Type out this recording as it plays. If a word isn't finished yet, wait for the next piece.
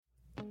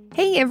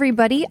Hey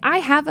everybody, I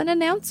have an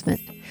announcement.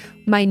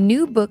 My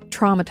new book,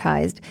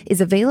 Traumatized, is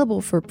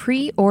available for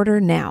pre-order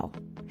now.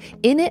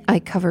 In it, I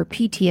cover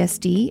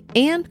PTSD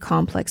and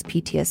complex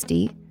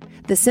PTSD,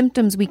 the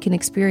symptoms we can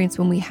experience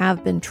when we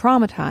have been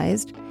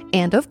traumatized,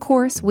 and of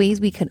course,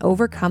 ways we can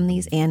overcome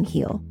these and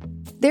heal.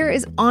 There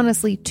is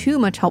honestly too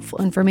much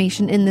helpful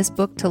information in this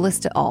book to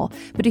list it all,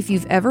 but if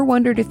you've ever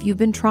wondered if you've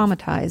been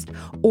traumatized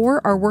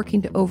or are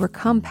working to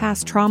overcome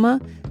past trauma,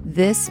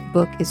 this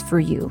book is for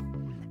you.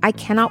 I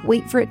cannot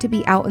wait for it to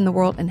be out in the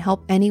world and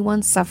help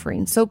anyone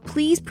suffering, so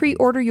please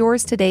pre-order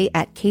yours today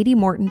at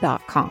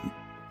katiemorton.com.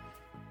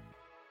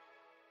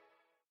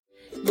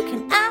 You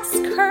can ask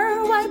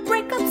her why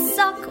breakups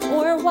suck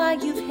or why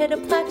you've hit a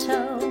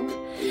plateau.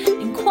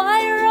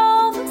 Inquire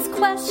all those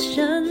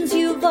questions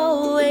you've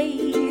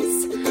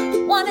always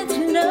wanted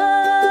to know.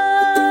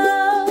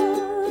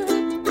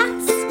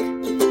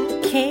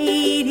 Ask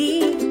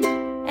Katie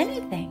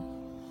anything.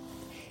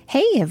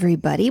 Hey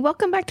everybody,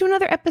 welcome back to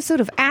another episode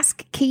of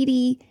Ask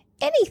Katie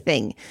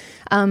Anything.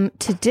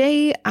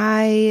 Today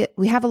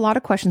we have a lot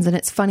of questions, and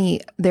it's funny,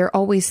 they're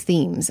always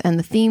themes, and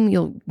the theme,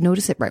 you'll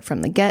notice it right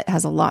from the get,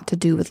 has a lot to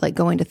do with like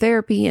going to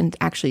therapy and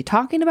actually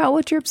talking about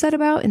what you're upset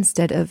about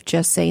instead of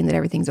just saying that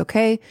everything's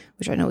okay,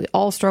 which I know we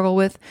all struggle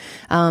with.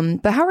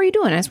 But how are you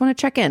doing? I just want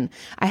to check in.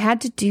 I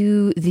had to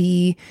do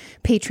the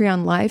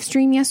Patreon live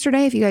stream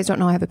yesterday. If you guys don't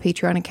know, I have a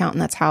Patreon account,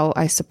 and that's how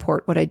I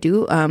support what I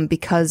do,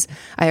 because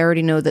I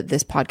already know that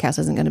this podcast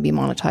isn't going to be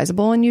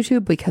monetizable on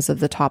YouTube because of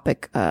the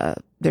topic.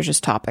 There's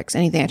just topics.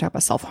 Anything I talk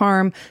about,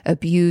 self-harm,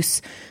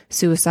 abuse,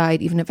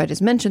 suicide, even if I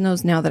just mention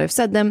those now that I've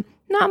said them,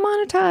 not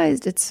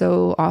monetized. It's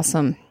so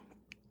awesome.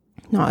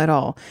 Not at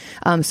all.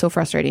 So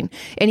frustrating.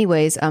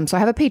 Anyways, so I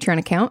have a Patreon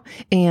account,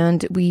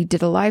 and we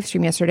did a live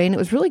stream yesterday, and it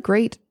was really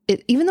great.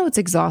 Even though it's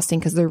exhausting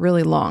because they're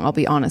really long, I'll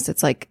be honest,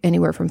 it's like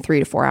anywhere from 3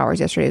 to 4 hours.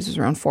 Yesterday's was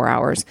around 4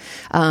 hours,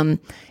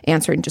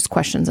 answering just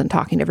questions and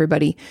talking to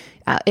everybody.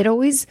 It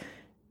always,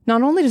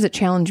 not only does it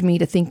challenge me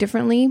to think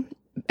differently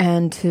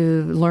and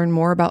to learn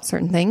more about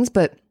certain things,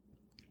 but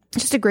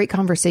it's just a great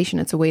conversation.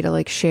 It's a way to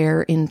like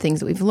share in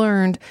things that we've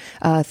learned,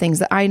 things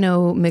that I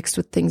know mixed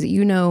with things that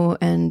you know.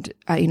 And,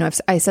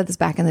 I said this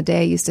back in the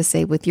day. I used to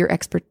say with your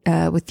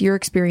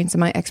experience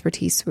and my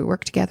expertise, we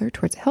work together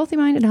towards a healthy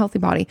mind and a healthy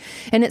body.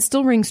 And it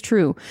still rings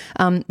true.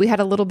 We had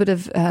a little bit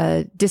of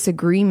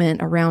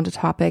disagreement around a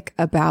topic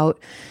about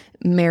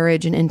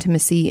marriage and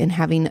intimacy and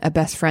having a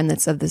best friend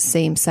that's of the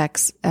same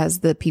sex as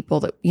the people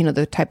that,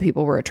 the type of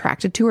people we're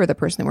attracted to or the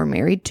person that we're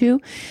married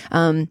to.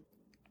 And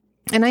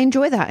I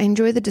enjoy that. I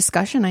enjoy the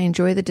discussion. I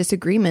enjoy the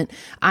disagreement.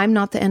 I'm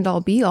not the end all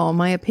be all.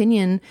 My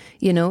opinion,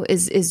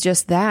 is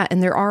just that.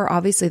 And there are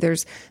obviously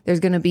there's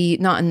going to be,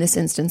 not in this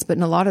instance, but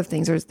in a lot of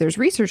things, there's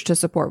research to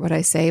support what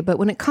I say. But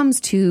when it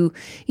comes to,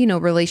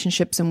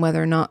 relationships and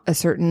whether or not a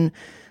certain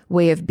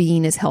way of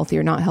being is healthy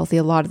or not healthy,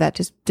 a lot of that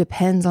just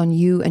depends on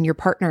you and your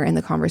partner and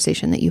the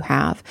conversation that you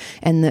have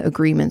and the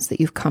agreements that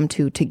you've come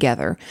to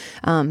together.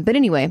 But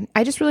anyway,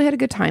 I just really had a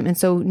good time. And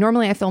so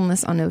normally I film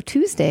this on a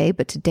Tuesday,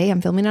 but today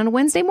I'm filming on a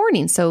Wednesday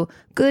morning. So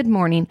good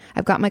morning.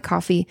 I've got my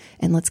coffee,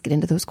 and let's get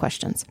into those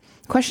questions.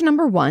 Question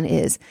number 1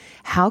 is,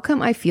 how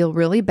come I feel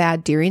really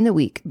bad during the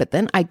week, but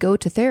then I go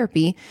to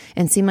therapy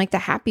and seem like the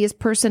happiest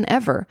person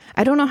ever?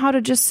 I don't know how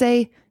to just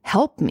say,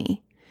 help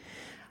me.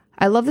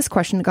 I love this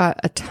question. It got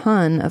a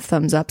ton of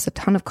thumbs ups, a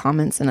ton of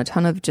comments, and a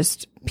ton of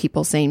just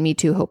people saying, me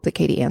too, hope that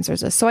Katie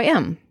answers this. So I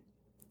am.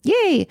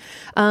 Yay.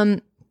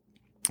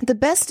 The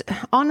best,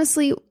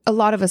 honestly, a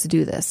lot of us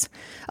do this.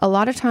 A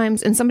lot of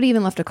times, and somebody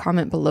even left a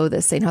comment below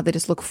this saying how they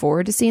just look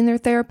forward to seeing their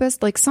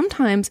therapist. Like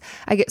sometimes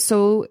I get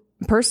so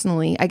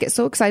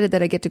excited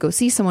that I get to go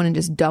see someone and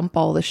just dump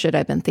all the shit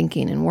I've been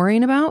thinking and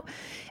worrying about.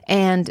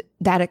 And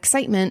that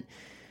excitement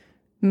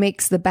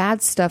makes the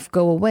bad stuff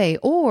go away,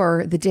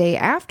 or the day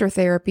after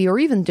therapy, or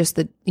even just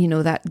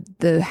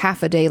the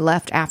half a day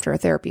left after a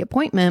therapy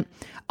appointment,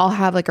 I'll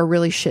have like a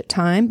really shit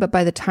time. But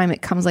by the time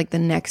it comes like the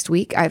next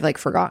week, I've like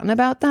forgotten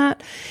about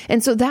that.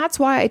 And so that's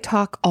why I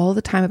talk all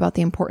the time about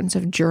the importance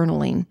of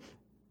journaling.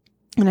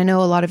 And I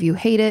know a lot of you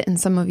hate it and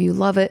some of you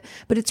love it,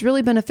 but it's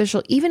really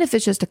beneficial, even if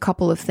it's just a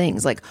couple of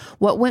things, like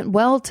what went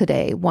well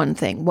today, one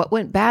thing, what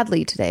went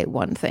badly today,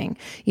 one thing,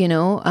 I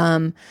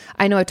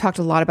know I talked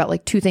a lot about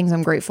like 2 things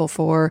I'm grateful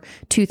for,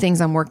 2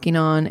 things I'm working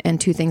on,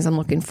 and 2 things I'm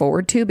looking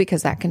forward to,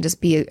 because that can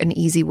just be an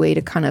easy way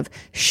to kind of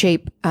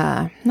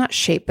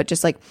but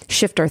just like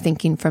shift our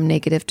thinking from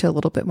negative to a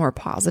little bit more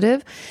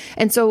positive.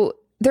 And so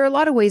there are a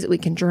lot of ways that we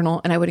can journal,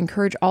 and I would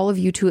encourage all of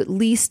you to at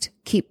least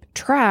keep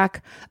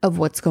track of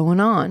what's going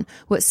on.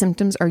 What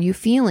symptoms are you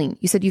feeling?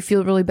 You said you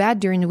feel really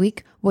bad during the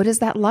week. What is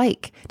that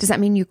like? Does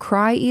that mean you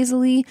cry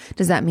easily?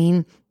 Does that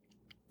mean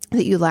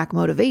that you lack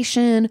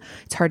motivation?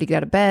 It's hard to get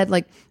out of bed.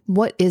 Like,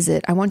 what is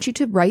it? I want you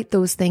to write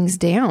those things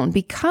down,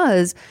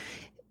 because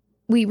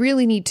we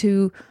really need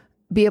to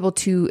be able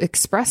to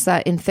express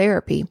that in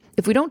therapy.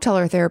 If we don't tell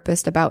our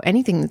therapist about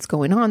anything that's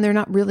going on, they're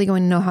not really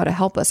going to know how to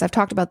help us. I've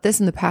talked about this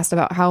in the past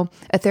about how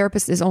a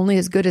therapist is only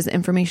as good as the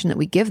information that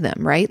we give them,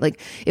 right? Like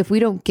if we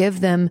don't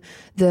give them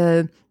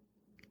the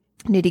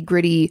nitty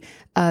gritty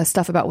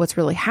stuff about what's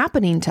really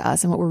happening to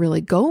us and what we're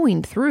really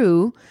going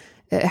through,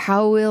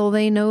 how will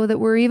they know that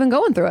we're even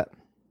going through it?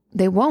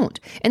 They won't.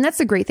 And that's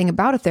the great thing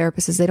about a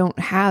therapist is they don't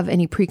have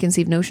any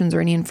preconceived notions or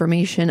any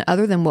information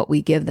other than what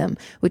we give them,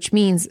 which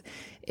means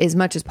as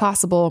much as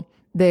possible,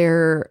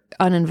 they're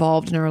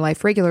uninvolved in our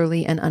life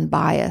regularly and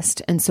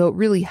unbiased. And so it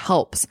really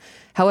helps.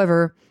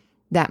 However,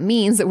 that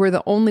means that we're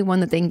the only one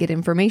that they can get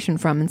information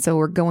from. And so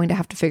we're going to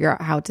have to figure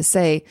out how to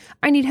say,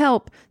 I need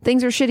help.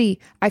 Things are shitty.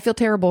 I feel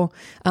terrible.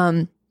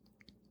 And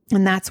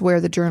that's where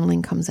the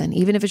journaling comes in.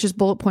 Even if it's just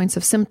bullet points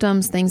of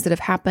symptoms, things that have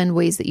happened,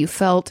 ways that you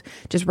felt,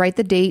 just write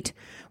the date,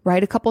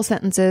 write a couple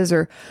sentences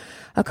or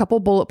a couple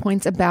bullet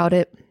points about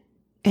it,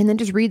 and then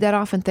just read that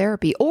off in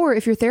therapy. Or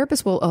if your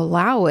therapist will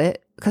allow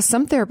it, because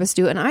some therapists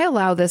do, and I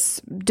allow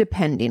this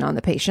depending on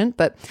the patient,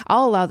 but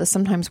I'll allow this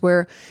sometimes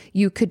where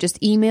you could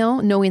just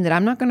email knowing that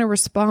I'm not going to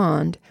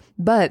respond,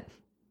 but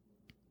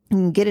you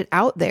can get it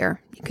out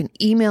there. You can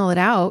email it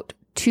out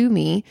to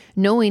me,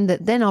 knowing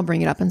that then I'll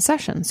bring it up in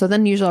session. So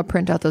then usually I'll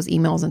print out those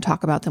emails and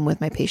talk about them with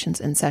my patients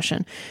in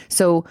session.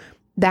 So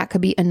that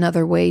could be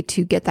another way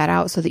to get that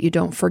out so that you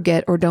don't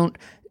forget or don't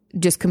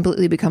just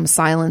completely become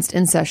silenced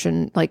in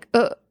session. Like,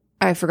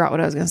 I forgot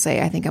what I was going to say.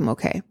 I think I'm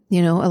okay.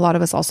 You know, a lot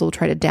of us also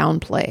try to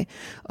downplay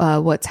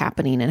what's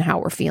happening and how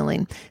we're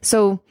feeling.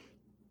 So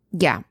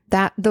yeah,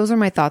 those are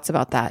my thoughts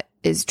about that.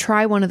 Is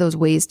try one of those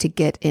ways to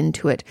get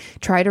into it.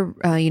 Try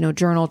to,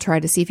 journal, try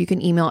to see if you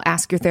can email,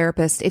 ask your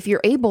therapist. If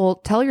you're able,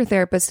 tell your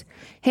therapist,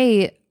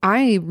 hey,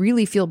 I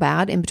really feel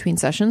bad in between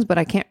sessions, but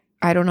I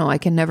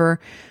can never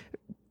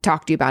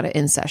talk to you about it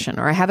in session,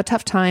 or I have a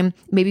tough time.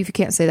 Maybe if you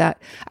can't say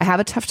that, I have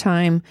a tough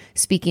time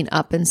speaking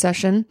up in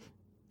session.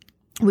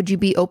 Would you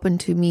be open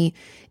to me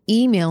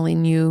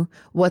emailing you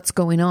what's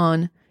going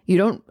on?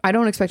 I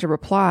don't expect a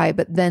reply,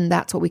 but then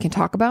that's what we can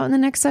talk about in the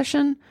next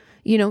session.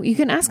 You know, you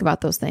can ask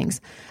about those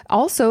things.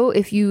 Also,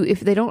 if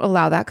they don't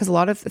allow that, because a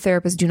lot of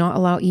therapists do not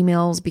allow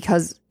emails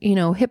because,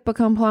 HIPAA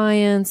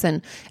compliance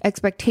and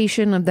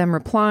expectation of them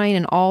replying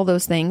and all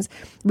those things,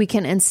 we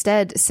can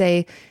instead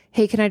say,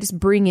 hey, can I just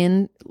bring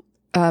in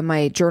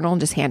my journal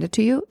and just hand it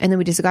to you? And then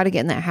we just got to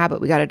get in that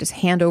habit. We got to just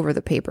hand over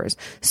the papers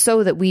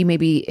so that we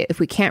maybe, if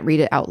we can't read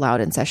it out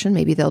loud in session,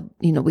 maybe they'll,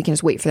 we can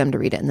just wait for them to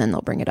read it and then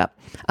they'll bring it up.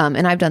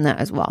 And I've done that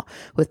as well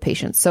with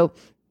patients. So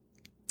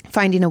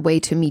finding a way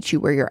to meet you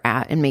where you're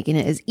at and making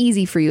it as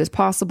easy for you as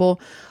possible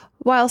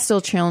while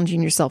still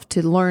challenging yourself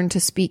to learn to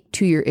speak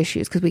to your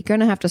issues, because we're going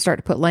to have to start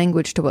to put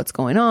language to what's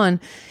going on.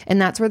 And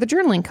that's where the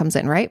journaling comes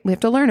in, right? We have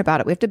to learn about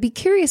it. We have to be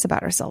curious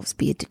about ourselves,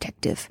 be a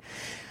detective.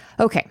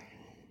 Okay.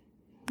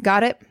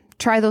 Got it?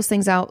 Try those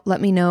things out.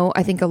 Let me know.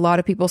 I think a lot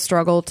of people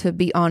struggle to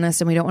be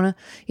honest, and we don't want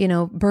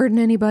to, burden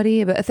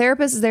anybody, but a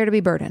therapist is there to be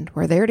burdened.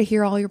 We're there to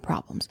hear all your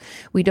problems.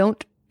 We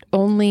don't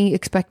only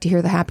expect to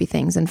hear the happy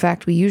things. In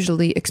fact, we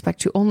usually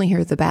expect to only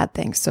hear the bad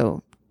things.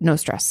 So no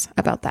stress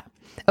about that.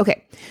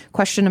 Okay.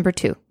 Question number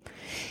 2.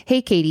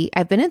 Hey, Katie,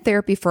 I've been in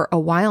therapy for a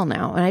while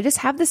now, and I just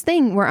have this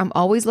thing where I'm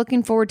always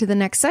looking forward to the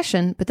next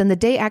session, but then the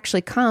day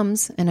actually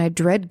comes and I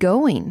dread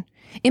going.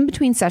 In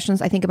between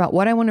sessions, I think about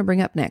what I want to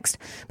bring up next,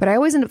 but I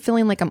always end up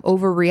feeling like I'm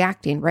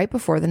overreacting right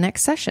before the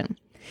next session.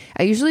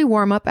 I usually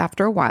warm up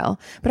after a while,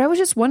 but I was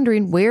just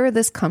wondering where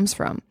this comes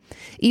from.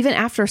 Even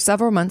after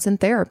several months in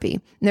therapy,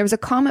 and there was a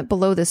comment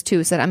below this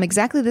too, said I'm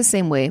exactly the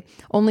same way,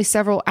 only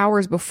several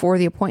hours before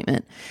the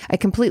appointment. I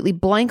completely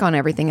blank on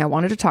everything I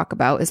wanted to talk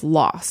about, is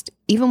lost.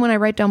 Even when I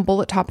write down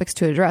bullet topics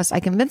to address, I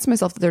convince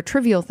myself that they're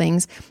trivial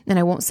things and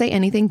I won't say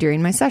anything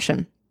during my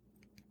session.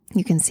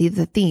 You can see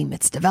the theme,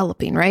 it's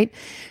developing, right?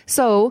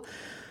 So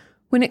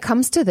when it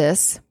comes to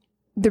this,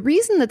 the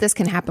reason that this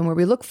can happen where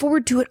we look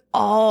forward to it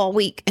all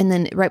week and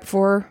then right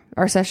before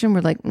our session, we're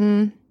like,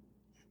 I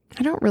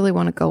don't really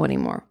want to go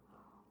anymore,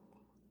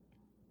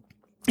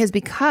 is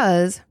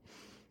because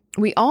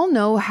we all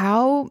know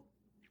how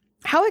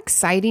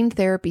exciting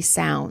therapy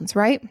sounds,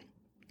 right?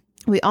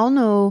 We all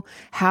know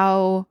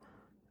how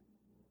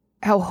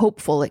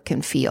hopeful it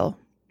can feel,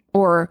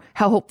 or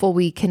how hopeful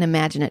we can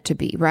imagine it to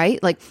be,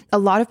 right? Like a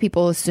lot of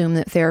people assume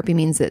that therapy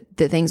means that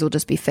things will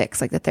just be fixed,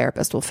 like the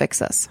therapist will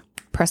fix us.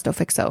 Presto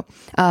fixo.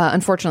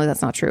 Unfortunately,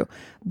 that's not true.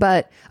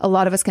 But a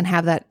lot of us can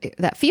have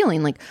that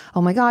feeling like,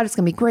 oh my God, it's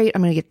going to be great.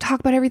 I'm going to get to talk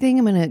about everything.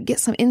 I'm going to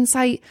get some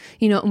insight,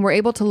 and we're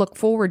able to look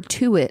forward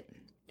to it.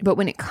 But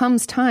when it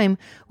comes time,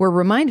 we're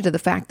reminded of the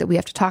fact that we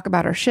have to talk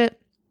about our shit.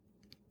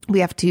 We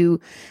have to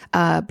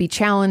be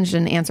challenged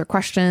and answer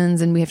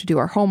questions, and we have to do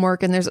our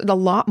homework. And there's a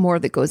lot more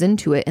that goes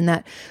into it. And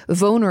that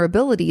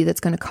vulnerability that's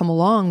going to come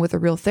along with a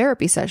real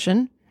therapy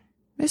session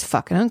is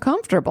fucking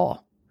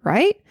uncomfortable,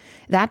 right?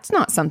 That's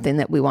not something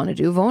that we want to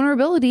do.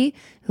 Vulnerability,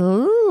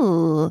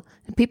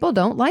 people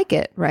don't like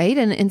it, right?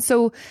 And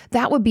so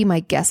that would be my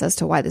guess as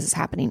to why this is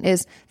happening,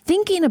 is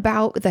thinking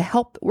about the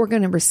help we're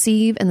going to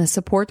receive and the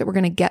support that we're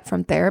going to get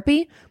from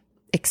therapy.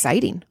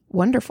 Exciting,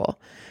 wonderful.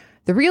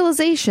 The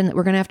realization that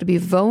we're going to have to be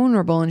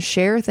vulnerable and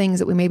share things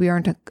that we maybe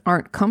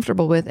aren't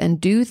comfortable with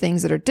and do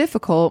things that are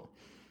difficult,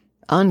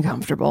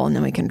 uncomfortable, and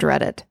then we can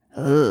dread it.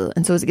 ugh.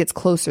 And so as it gets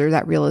closer,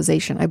 that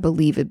realization, I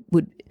believe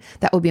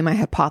that would be my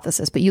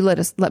hypothesis. But you let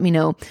us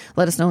know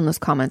in those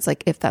comments,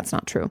 like if that's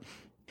not true.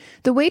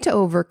 The way to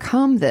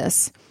overcome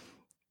this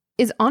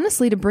is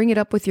honestly to bring it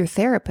up with your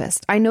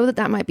therapist. I know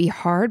that might be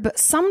hard, but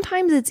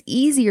sometimes it's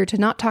easier to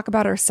not talk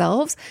about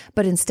ourselves,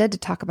 but instead to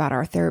talk about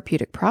our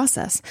therapeutic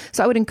process.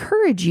 So I would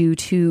encourage you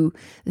to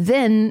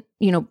then,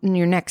 in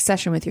your next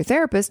session with your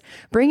therapist,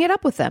 bring it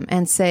up with them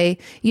and say,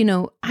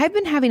 I've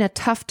been having a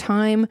tough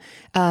time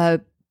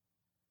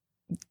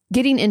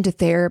getting into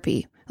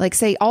therapy. Like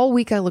say all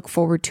week I look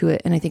forward to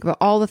it and I think about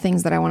all the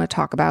things that I want to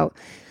talk about.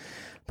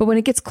 But when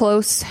it gets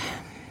close,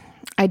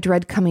 I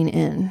dread coming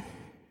in.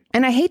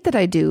 And I hate that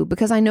I do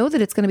because I know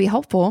that it's going to be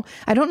helpful.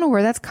 I don't know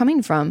where that's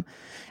coming from.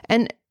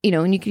 And,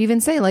 and you could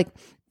even say like,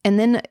 and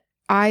then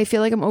I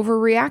feel like I'm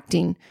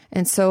overreacting.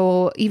 And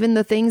so even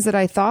the things that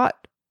I thought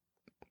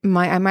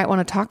I might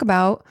want to talk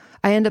about,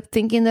 I end up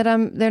thinking that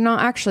they're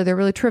not actually, they're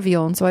really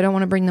trivial. And so I don't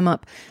want to bring them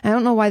up. I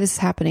don't know why this is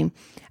happening.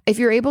 If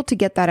you're able to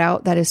get that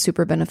out, that is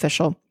super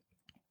beneficial.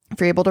 If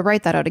you're able to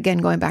write that out, again,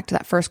 going back to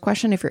that first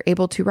question, if you're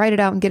able to write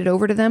it out and get it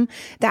over to them,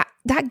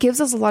 that gives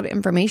us a lot of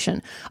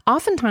information.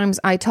 Oftentimes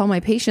I tell my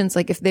patients,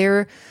 like if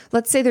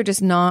let's say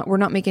we're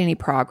not making any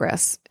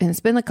progress and it's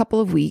been a couple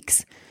of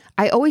weeks,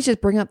 I always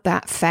just bring up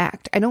that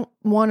fact. I don't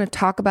want to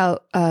talk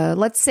about,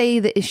 let's say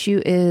the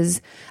issue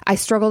is I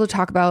struggle to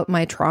talk about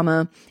my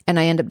trauma and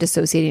I end up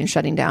dissociating and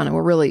shutting down and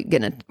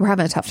we're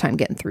having a tough time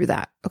getting through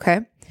that.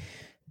 Okay.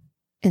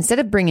 Instead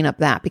of bringing up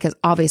that, because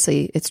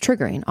obviously it's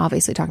triggering,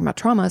 obviously talking about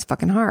trauma is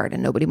fucking hard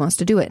and nobody wants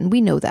to do it. And we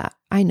know that.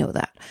 I know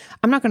that.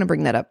 I'm not going to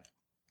bring that up.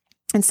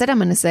 Instead, I'm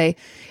going to say,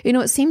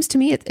 it seems to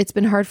me it's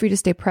been hard for you to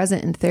stay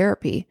present in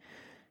therapy.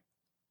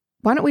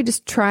 Why don't we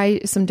just try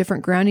some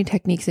different grounding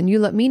techniques and you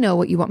let me know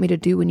what you want me to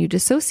do when you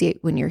dissociate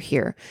when you're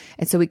here.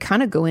 And so we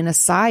kind of go in a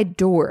side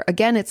door.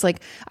 Again, it's like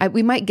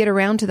we might get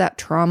around to that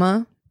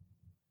trauma.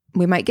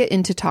 We might get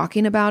into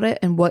talking about it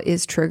and what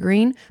is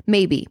triggering.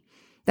 Maybe.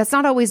 That's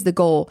not always the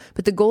goal,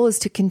 but the goal is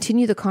to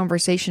continue the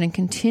conversation and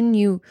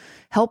continue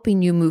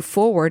helping you move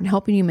forward and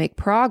helping you make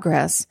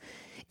progress,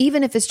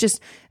 even if it's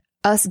just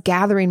us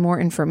gathering more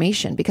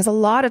information. Because a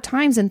lot of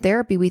times in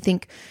therapy, we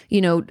think,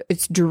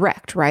 it's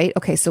direct, right?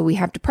 Okay, so we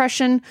have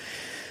depression.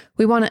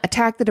 We want to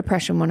attack the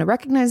depression, want to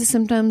recognize the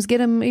symptoms, get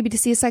them maybe to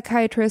see a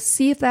psychiatrist,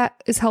 see if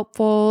that is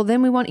helpful.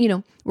 Then we want,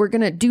 we're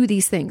going to do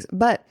these things.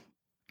 But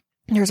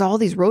there's all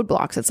these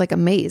roadblocks. It's like a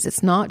maze.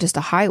 It's not just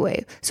a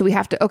highway. So we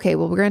have to, we're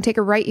going to take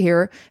a right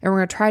here and we're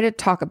going to try to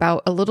talk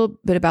about a little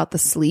bit about the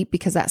sleep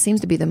because that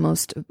seems to be the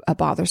most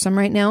bothersome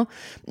right now.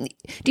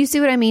 Do you see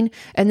what I mean?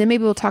 And then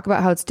maybe we'll talk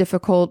about how it's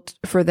difficult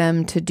for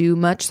them to do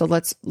much. So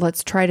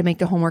let's try to make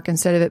the homework,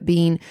 instead of it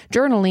being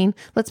journaling,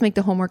 let's make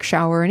the homework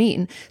shower and eat.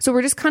 And so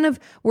we're just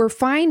we're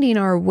finding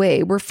our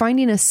way. We're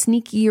finding a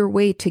sneakier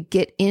way to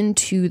get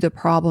into the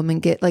problem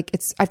and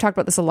I've talked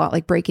about this a lot,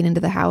 like breaking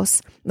into the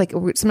house. Like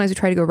sometimes we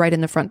try to go right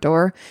in the front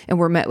door and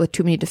we're met with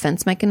too many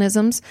defense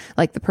mechanisms.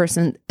 Like the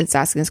person that's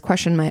asking this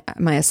question,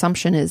 my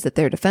assumption is that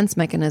their defense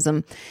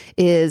mechanism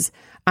is,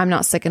 I'm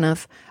not sick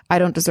enough. I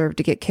don't deserve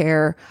to get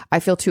care.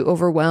 I feel too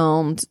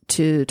overwhelmed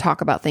to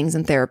talk about things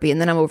in therapy.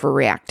 And then I'm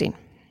overreacting.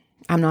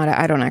 I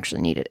don't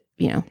actually need it,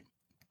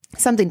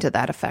 something to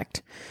that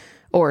effect.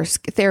 Or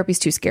therapy's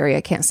too scary.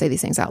 I can't say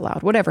these things out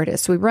loud, whatever it is.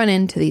 So we run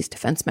into these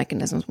defense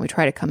mechanisms when we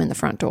try to come in the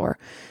front door.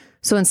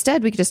 So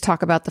instead we could just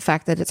talk about the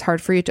fact that it's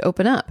hard for you to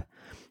open up.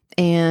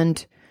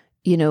 And,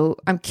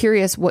 I'm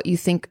curious what you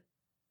think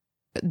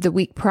the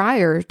week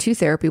prior to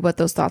therapy, what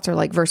those thoughts are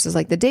like versus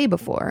like the day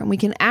before. And we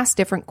can ask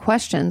different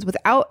questions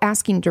without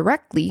asking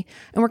directly.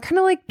 And we're kind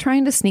of like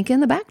trying to sneak in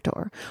the back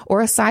door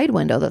or a side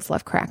window that's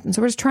left cracked. And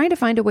so we're just trying to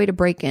find a way to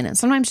break in. And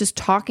sometimes just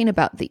talking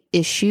about the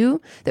issue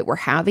that we're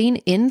having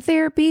in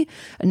therapy,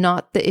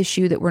 not the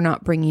issue that we're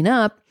not bringing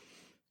up,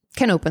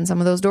 can open some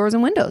of those doors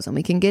and windows and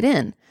we can get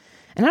in.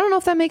 And I don't know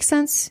if that makes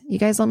sense. You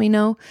guys let me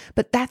know.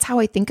 But that's how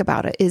I think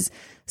about it, is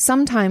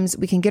sometimes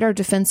we can get our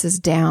defenses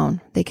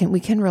down. We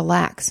can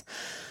relax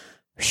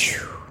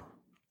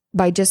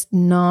by just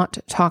not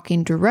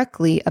talking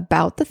directly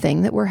about the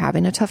thing that we're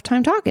having a tough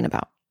time talking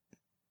about.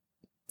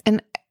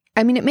 And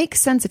I mean, it makes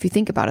sense if you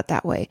think about it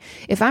that way.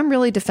 If I'm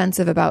really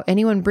defensive about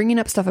anyone bringing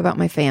up stuff about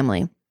my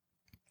family,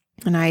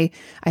 and I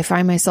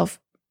find myself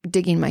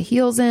digging my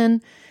heels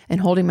in and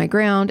holding my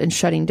ground and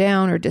shutting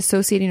down or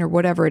dissociating or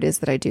whatever it is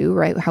that I do,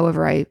 right?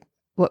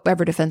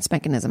 Whatever defense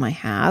mechanism I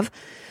have.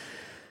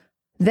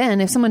 Then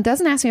if someone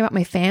doesn't ask me about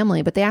my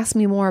family, but they ask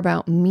me more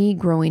about me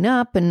growing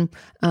up and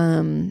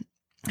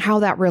how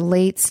that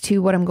relates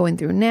to what I'm going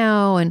through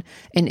now. And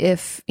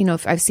if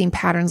I've seen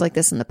patterns like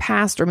this in the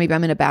past, or maybe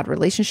I'm in a bad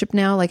relationship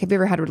now, like, have you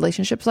ever had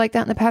relationships like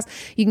that in the past?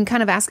 You can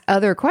kind of ask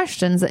other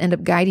questions that end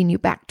up guiding you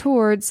back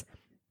towards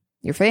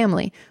your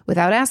family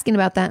without asking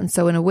about that. And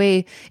so in a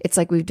way, it's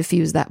like we've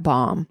diffused that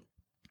bomb.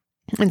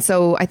 And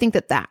so I think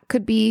that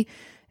could be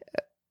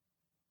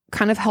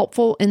kind of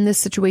helpful in this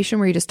situation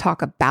where you just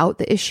talk about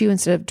the issue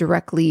instead of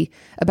directly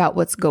about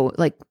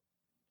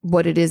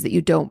what it is that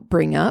you don't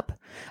bring up.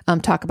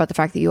 Talk about the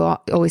fact that you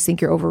always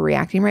think you're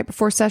overreacting right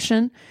before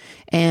session.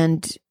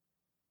 And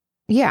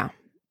yeah.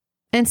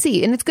 And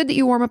it's good that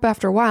you warm up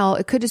after a while.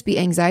 It could just be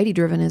anxiety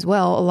driven as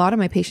well. A lot of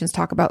my patients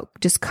talk about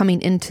just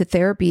coming into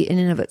therapy in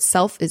and of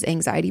itself is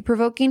anxiety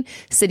provoking.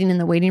 Sitting in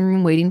the waiting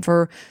room, waiting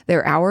for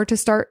their hour to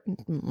start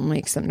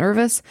makes them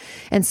nervous.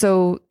 And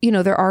so,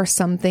 there are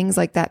some things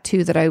like that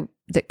too,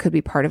 that could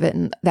be part of it.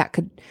 And you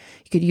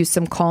could use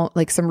some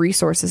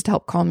resources to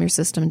help calm your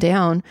system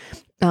down.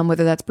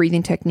 Whether that's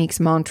breathing techniques,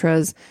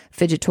 mantras,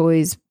 fidget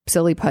toys,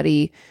 silly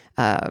putty,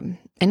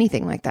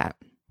 anything like that.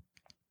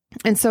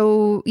 And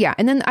so, yeah.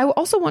 And then I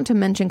also want to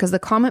mention, because the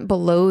comment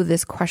below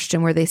this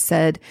question where they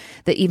said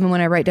that even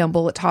when I write down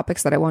bullet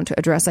topics that I want to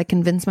address, I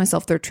convince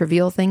myself they're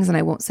trivial things and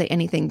I won't say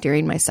anything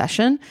during my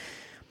session.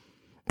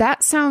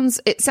 It sounds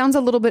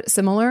a little bit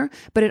similar,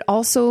 but it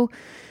also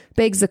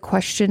begs the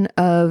question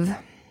of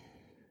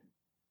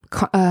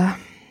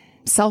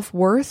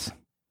self-worth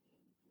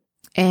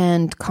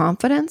and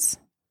confidence,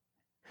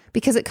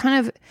 because it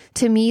kind of,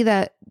 to me,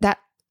 that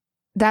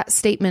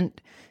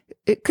statement,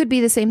 it could be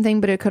the same thing,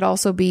 but it could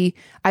also be,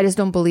 I just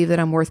don't believe that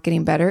I'm worth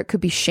getting better. It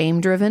could be shame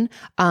driven.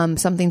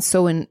 Something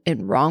so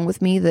wrong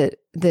with me that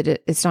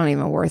it's not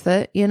even worth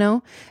it.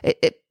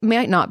 It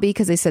might not be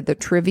because they said the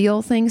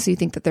trivial things. So you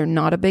think that they're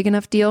not a big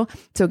enough deal.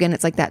 So again,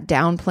 it's like that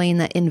downplaying,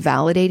 that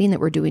invalidating that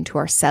we're doing to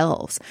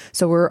ourselves.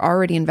 So we're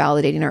already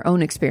invalidating our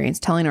own experience,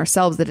 telling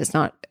ourselves that it's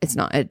not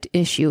an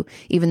issue,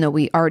 even though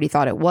we already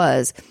thought it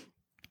was.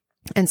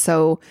 And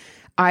so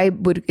I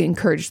would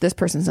encourage this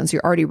person, since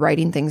you're already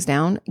writing things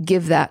down,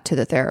 give that to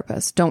the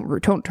therapist.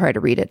 Don't try to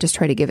read it. Just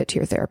try to give it to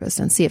your therapist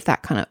and see if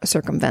that kind of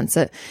circumvents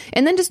it.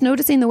 And then just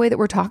noticing the way that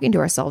we're talking to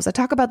ourselves. I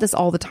talk about this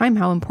all the time,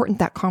 how important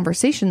that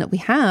conversation that we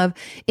have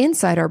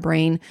inside our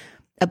brain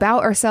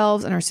about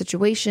ourselves and our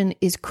situation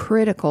is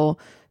critical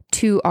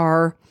to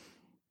our,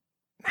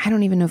 I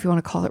don't even know if you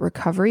want to call it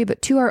recovery,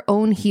 but to our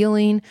own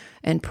healing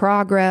and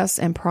progress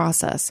and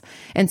process.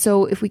 And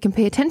so if we can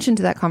pay attention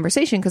to that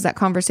conversation, because that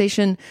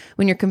conversation,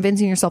 when you're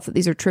convincing yourself that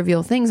these are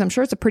trivial things, I'm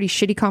sure it's a pretty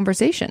shitty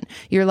conversation.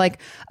 You're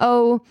like,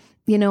 oh,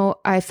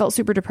 I felt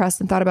super depressed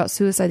and thought about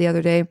suicide the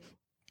other day.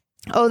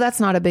 Oh, that's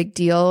not a big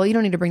deal. You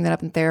don't need to bring that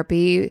up in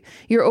therapy.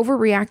 You're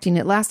overreacting.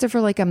 It lasted for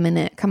like a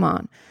minute. Come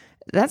on.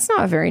 That's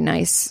not a very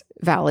nice,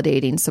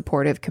 validating,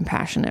 supportive,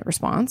 compassionate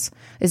response.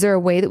 Is there a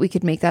way that we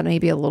could make that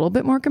maybe a little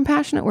bit more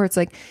compassionate, where it's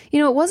like,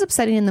 it was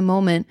upsetting in the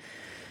moment,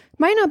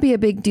 might not be a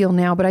big deal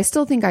now, but I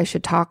still think I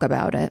should talk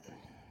about it.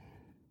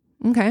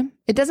 Okay.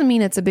 It doesn't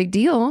mean it's a big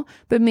deal,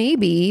 but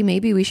maybe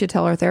we should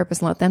tell our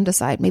therapist and let them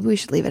decide. Maybe we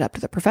should leave it up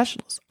to the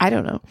professionals. I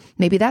don't know.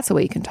 Maybe that's a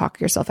way you can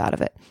talk yourself out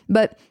of it.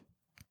 But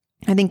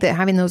I think that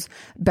having those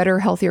better,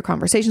 healthier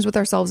conversations with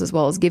ourselves, as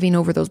well as giving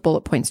over those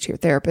bullet points to your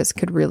therapist,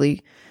 could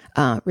really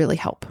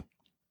help.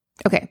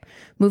 Okay,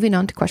 moving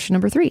on to question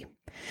number 3.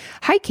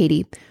 Hi,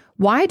 Katie.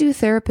 What do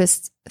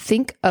therapists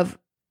think of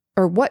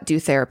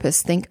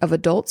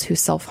adults who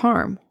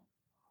self-harm?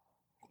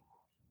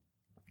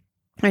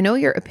 I know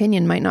your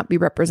opinion might not be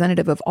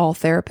representative of all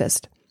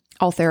therapists,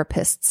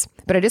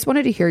 but I just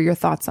wanted to hear your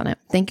thoughts on it.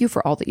 Thank you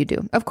for all that you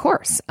do. Of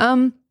course.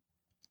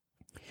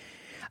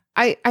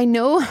 I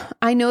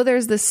know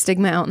there's this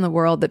stigma out in the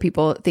world that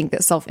people think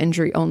that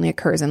self-injury only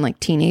occurs in like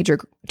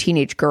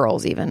teenage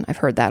girls even. I've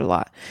heard that a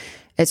lot.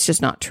 It's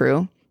just not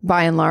true.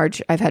 By and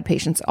large, I've had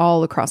patients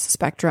all across the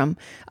spectrum,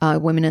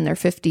 women in their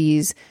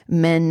 50s,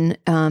 men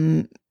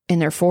in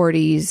their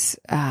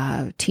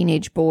 40s,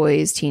 teenage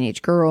boys,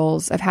 teenage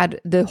girls. I've had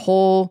the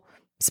whole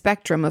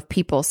spectrum of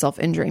people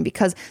self-injuring,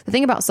 because the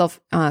thing about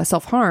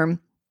self-harm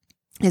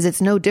is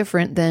it's no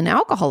different than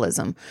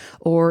alcoholism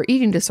or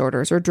eating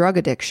disorders or drug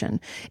addiction.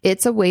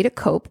 It's a way to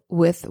cope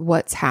with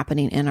what's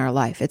happening in our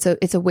life.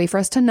 It's a way for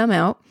us to numb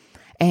out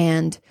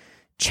and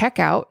check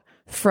out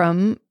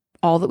from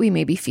all that we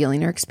may be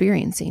feeling or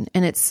experiencing.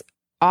 And it's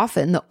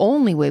often the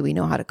only way we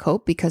know how to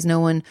cope, because no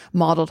one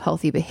modeled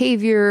healthy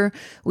behavior.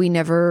 We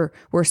never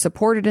were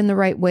supported in the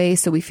right way.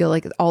 So we feel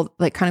like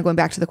kind of going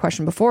back to the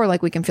question before,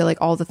 like we can feel like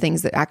all the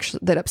things that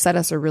upset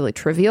us are really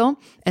trivial.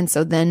 And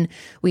so then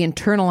we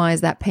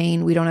internalize that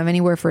pain. We don't have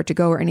anywhere for it to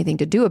go or anything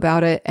to do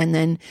about it. And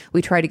then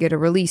we try to get a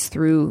release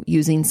through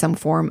using some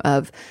form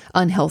of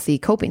unhealthy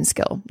coping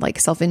skill, like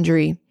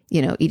self-injury,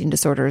 eating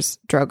disorders,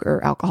 drug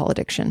or alcohol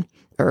addiction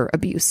or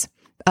abuse.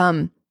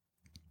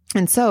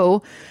 And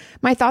so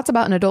my thoughts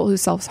about an adult who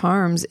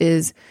self-harms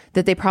is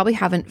that they probably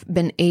haven't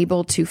been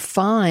able to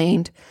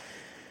find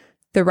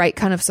the right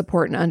kind of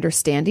support and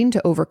understanding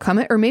to overcome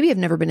it, or maybe have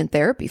never been in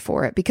therapy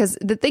for it. Because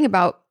the thing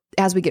about,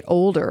 as we get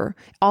older,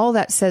 all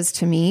that says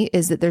to me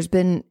is that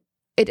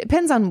it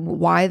depends on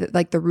why,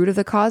 like the root of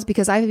the cause,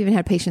 because I've even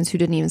had patients who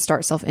didn't even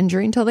start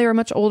self-injuring until they were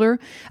much older.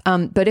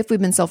 But if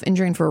we've been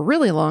self-injuring for a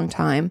really long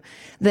time,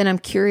 then I'm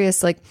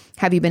curious, like,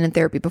 have you been in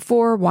therapy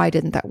before? Why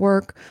didn't that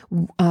work?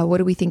 What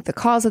do we think the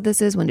cause of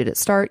this is? When did it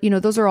start?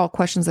 Those are all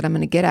questions that I'm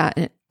going to get at.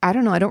 And I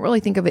don't know. I don't really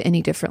think of it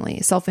any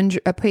differently.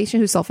 A patient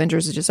who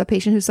self-injures is just a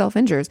patient who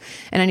self-injures.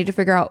 And I need to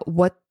figure out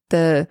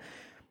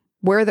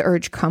where the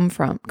urge comes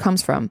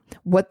from,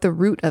 what the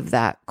root of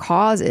that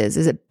cause is.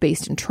 Is it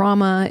based in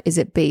trauma? Is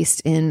it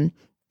based in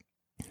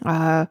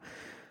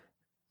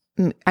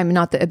I'm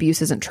not that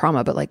abuse isn't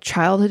trauma, but like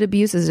childhood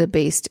abuse, is it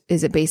based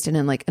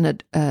in like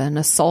an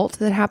assault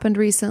that happened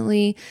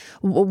recently?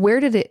 Where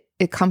did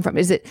it come from?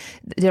 Did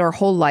our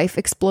whole life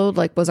explode?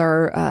 Like, was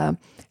our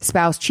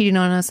spouse cheating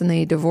on us and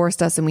they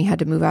divorced us and we had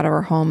to move out of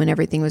our home and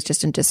everything was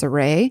just in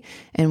disarray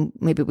and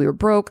maybe we were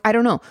broke? I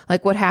don't know.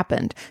 Like, what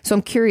happened? So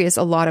I'm curious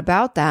a lot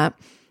about that.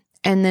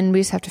 And then we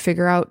just have to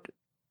figure out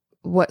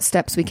what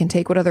steps we can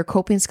take, what other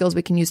coping skills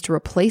we can use to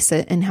replace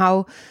it, and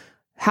how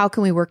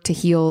can we work to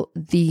heal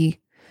the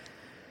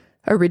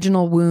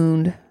original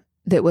wound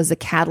that was a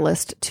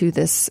catalyst to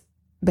this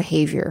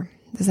behavior.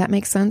 Does that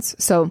make sense?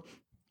 So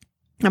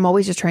I'm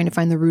always just trying to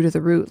find the root of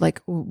the root.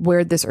 Like,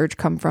 where'd this urge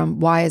come from?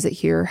 Why is it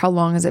here? How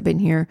long has it been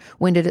here?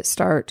 When did it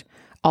start?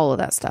 All of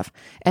that stuff.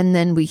 And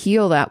then we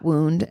heal that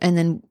wound. And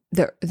then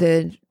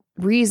the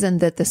reason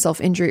that the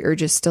self-injury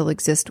urges still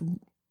exist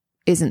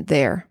isn't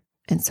there.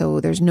 And so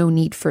there's no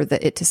need for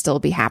it to still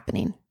be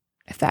happening,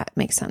 if that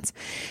makes sense.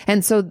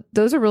 And so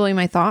those are really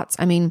my thoughts.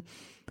 I mean,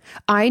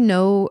 I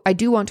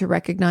do want to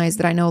recognize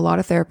that I know a lot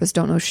of therapists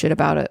don't know shit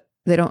about it.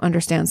 They don't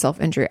understand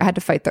self-injury. I had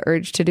to fight the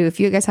urge to do.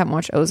 If you guys haven't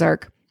watched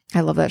Ozark, I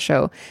love that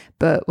show.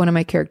 But one of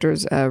my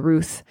characters,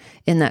 Ruth,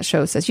 in that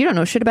show says, you don't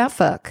know shit about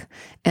fuck.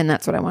 And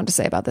that's what I wanted to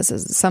say about this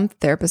is some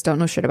therapists don't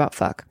know shit about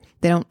fuck.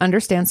 They don't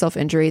understand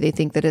self-injury. They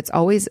think that it's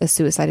always a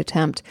suicide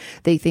attempt.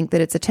 They think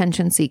that it's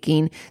attention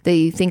seeking.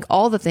 They think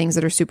all the things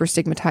that are super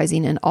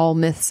stigmatizing and all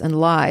myths and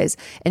lies.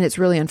 And it's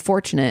really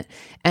unfortunate.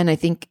 And I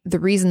think the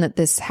reason that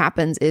this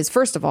happens is,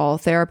 first of all,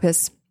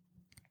 therapists,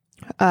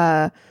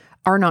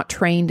 are not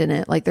trained in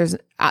it. Like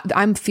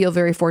I feel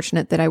very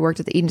fortunate that I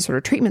worked at the eating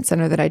disorder treatment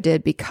center that I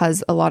did,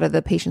 because a lot of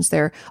the patients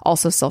there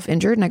also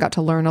self-injured, and I got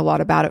to learn a lot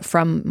about it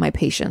from my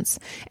patients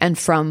and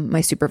from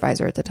my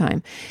supervisor at the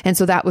time. And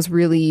so that was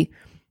really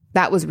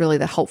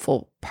the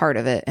helpful part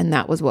of it. And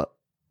that was what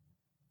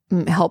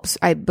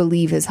I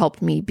believe has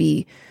helped me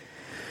be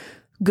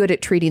good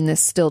at treating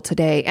this still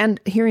today. And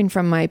hearing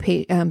from my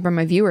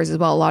viewers as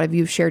well, a lot of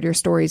you have shared your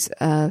stories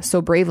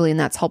so bravely, and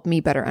that's helped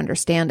me better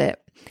understand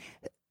it.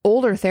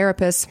 Older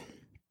therapists,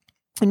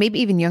 and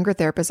maybe even younger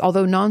therapists,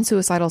 although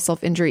non-suicidal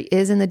self-injury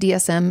is in the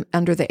DSM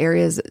under the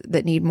areas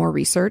that need more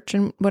research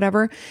and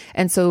whatever.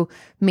 And so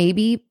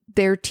maybe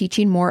they're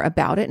teaching more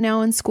about it now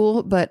in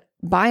school, but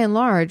by and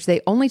large, they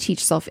only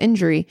teach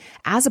self-injury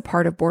as a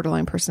part of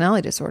borderline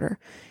personality disorder.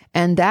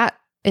 And that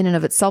in and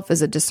of itself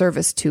is a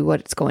disservice to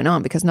what's going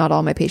on, because not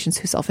all my patients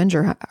who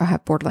self-injure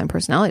have borderline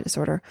personality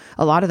disorder.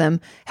 A lot of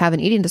them have an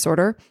eating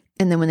disorder.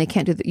 And then when they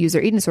can't use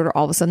their eating disorder,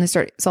 all of a sudden they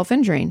start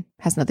self-injuring.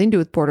 Has nothing to do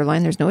with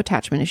borderline. There's no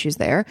attachment issues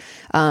there.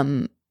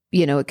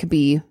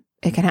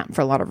 It can happen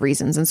for a lot of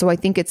reasons. And so I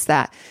think it's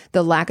that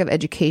the lack of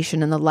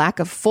education and the lack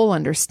of full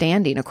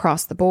understanding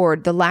across the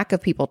board, the lack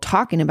of people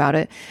talking about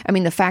it. I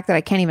mean, the fact that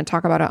I can't even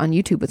talk about it on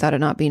YouTube without it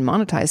not being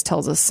monetized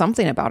tells us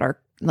something about our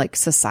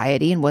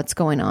society and what's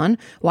going on.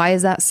 Why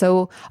is that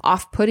so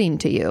off-putting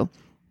to you?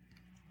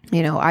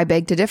 I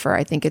beg to differ.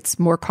 I think it's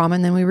more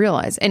common than we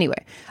realize.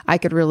 Anyway, I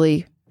could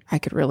really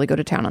go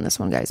to town on this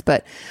one, guys.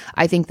 But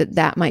I think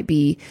that might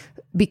be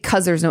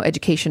because there's no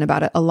education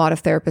about it. A lot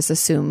of therapists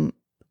assume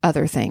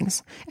other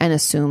things and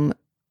assume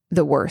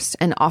the worst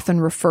and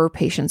often refer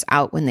patients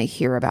out when they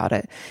hear about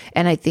it.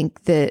 And I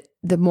think that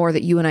the more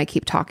that you and I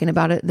keep talking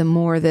about it, the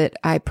more that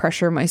I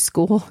pressure my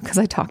school, because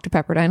I talk to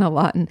Pepperdine a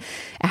lot and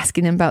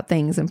asking them about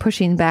things and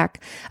pushing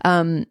back.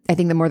 I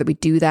think the more that we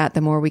do that,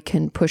 the more we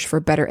can push for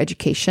better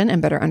education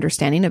and better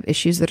understanding of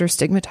issues that are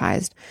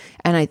stigmatized.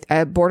 And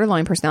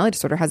borderline personality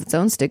disorder has its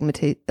own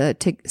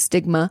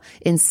stigma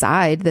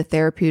inside the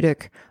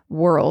therapeutic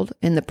world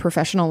in the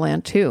professional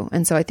land too.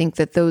 And so I think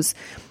that the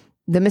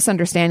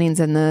misunderstandings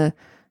and the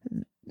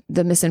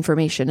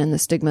misinformation and the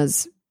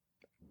stigmas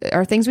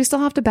are things we still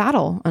have to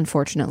battle,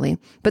 unfortunately.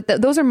 But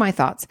those are my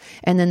thoughts.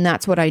 And then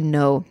that's what I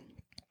know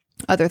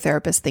other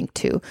therapists think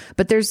too.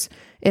 But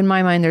in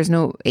my mind, there's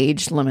no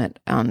age limit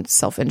on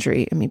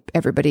self-injury. I mean,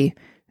 everybody,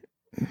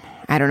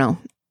 I don't know.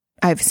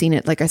 I've seen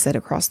it, like I said,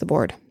 across the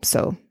board.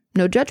 So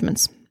no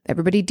judgments.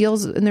 Everybody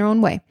deals in their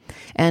own way.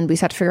 And we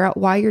just have to figure out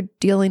why you're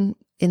dealing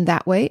in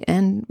that way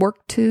and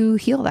work to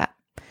heal that.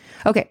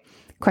 Okay.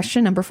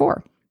 Question number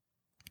 4.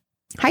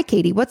 Hi,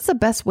 Katie. What's the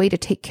best way to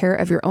take care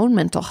of your own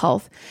mental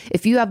health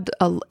if you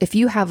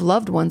have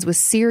loved ones with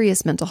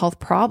serious mental health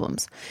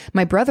problems?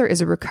 My brother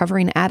is a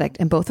recovering addict,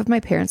 and both of my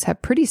parents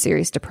have pretty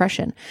serious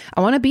depression.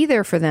 I want to be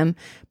there for them,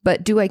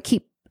 but do I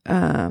keep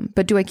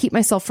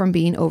myself from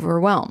being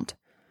overwhelmed?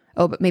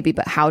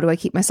 But how do I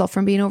keep myself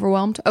from being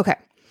overwhelmed? Okay.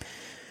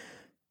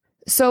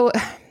 So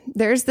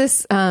there's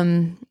this,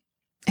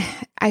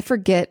 I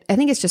forget. I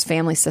think it's just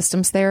family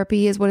systems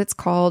therapy is what it's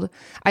called.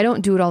 I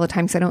don't do it all the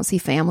time because I don't see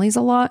families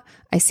a lot.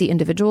 I see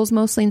individuals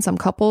mostly and some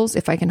couples.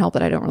 If I can help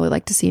it, I don't really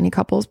like to see any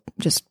couples,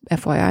 just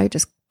FYI,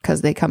 just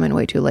because they come in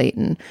way too late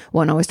and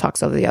one always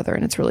talks over the other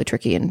and it's really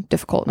tricky and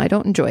difficult and I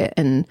don't enjoy it.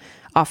 And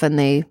often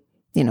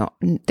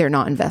they're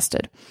not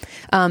invested.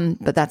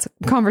 But that's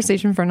a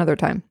conversation for another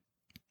time.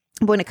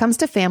 When it comes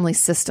to family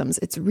systems,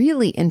 it's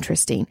really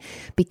interesting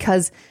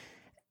because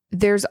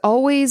there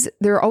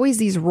are always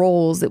these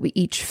roles that we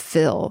each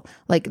fill.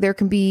 Like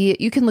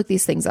you can look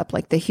these things up,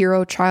 like the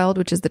hero child,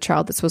 which is the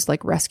child that's supposed to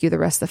like rescue the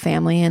rest of the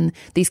family. And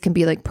these can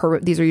be like,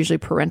 these are usually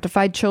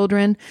parentified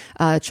children,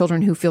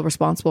 children who feel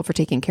responsible for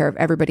taking care of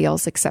everybody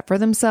else except for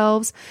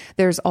themselves.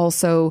 There's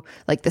also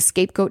like the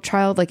scapegoat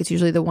child. Like it's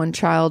usually the one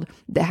child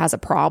that has a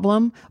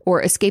problem,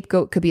 or a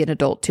scapegoat could be an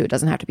adult too. It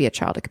doesn't have to be a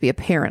child. It could be a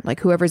parent, like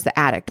whoever's the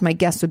addict. My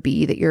guess would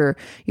be that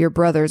your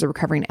brother's a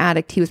recovering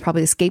addict. He was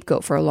probably the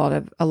scapegoat for a lot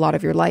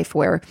of your life,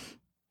 where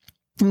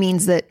it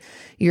means that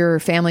your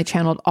family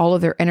channeled all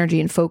of their energy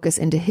and focus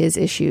into his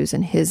issues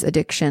and his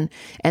addiction.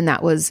 And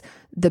that was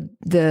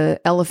the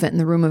elephant in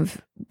the room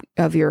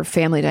of your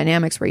family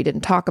dynamics, where you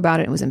didn't talk about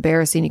it. It was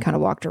embarrassing. You kind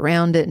of walked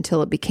around it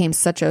until it became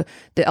the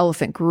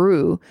elephant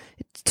grew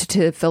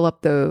to fill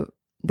up the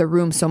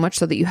room so much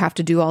so that you have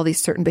to do all these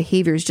certain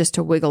behaviors just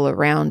to wiggle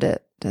around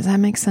it. Does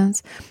that make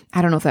sense?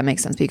 I don't know if that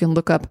makes sense, but you can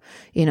look up,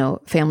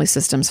 family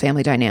systems,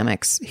 family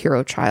dynamics,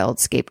 hero child,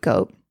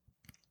 scapegoat,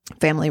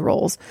 family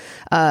roles.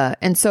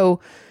 And so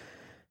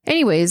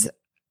anyways,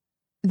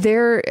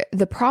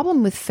 the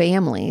problem with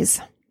families,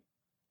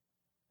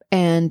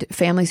 and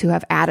families who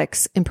have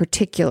addicts in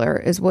particular,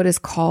 is what is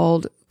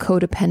called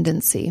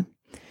codependency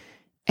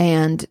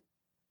and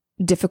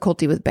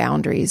difficulty with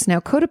boundaries.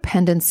 Now,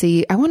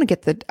 codependency, I want to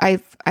get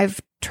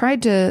I've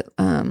tried to,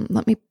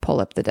 let me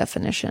pull up the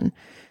definition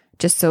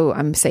just so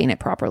I'm saying it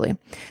properly.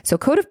 So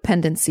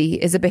codependency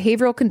is a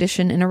behavioral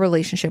condition in a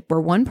relationship where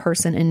one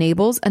person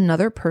enables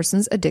another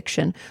person's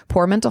addiction,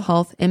 poor mental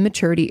health,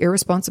 immaturity,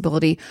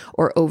 irresponsibility,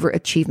 or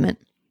overachievement.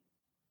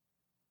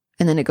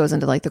 And then it goes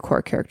into like the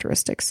core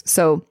characteristics.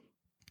 So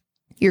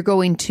you're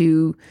going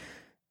to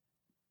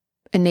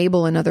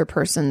enable another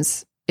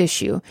person's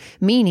issue,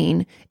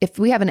 meaning if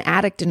we have an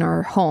addict in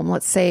our home,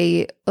 let's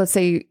say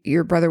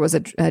your brother was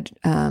a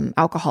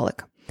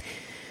alcoholic,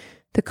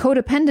 the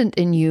codependent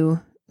in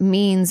you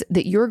means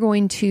that you're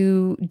going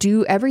to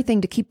do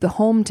everything to keep the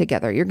home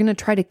together. You're going to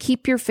try to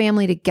keep your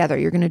family together.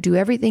 You're going to do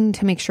everything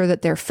to make sure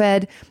that they're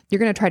fed. You're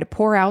going to try to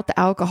pour out the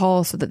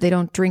alcohol so that they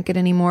don't drink it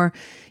anymore.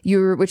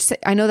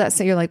 I know that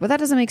you're like, well, that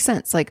doesn't make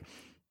sense. Like,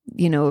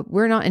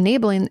 we're not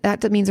enabling,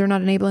 that means they're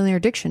not enabling their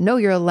addiction. No,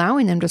 you're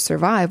allowing them to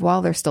survive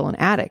while they're still an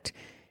addict.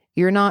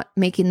 You're not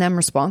making them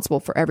responsible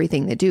for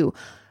everything they do.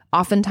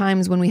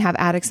 Oftentimes when we have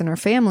addicts in our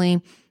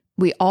family,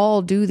 we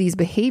all do these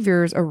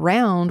behaviors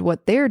around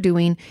what they're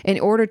doing in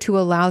order to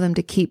allow them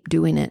to keep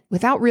doing it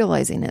without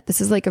realizing it. This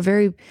is like a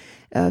very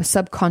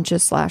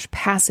subconscious /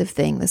 passive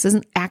thing. This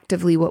isn't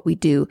actively what we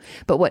do.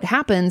 But what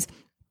happens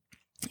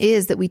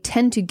is that we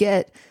tend to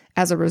get,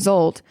 as a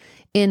result,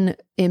 in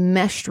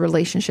enmeshed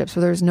relationships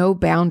where there's no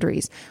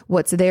boundaries.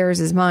 What's theirs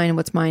is mine, and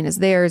what's mine is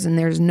theirs. And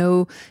there's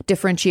no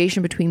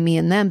differentiation between me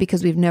and them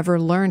because we've never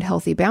learned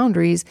healthy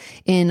boundaries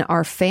in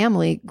our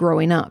family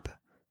growing up.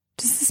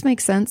 Does this make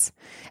sense?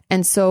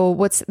 And so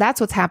that's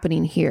what's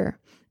happening here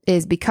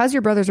is because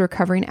your brother's a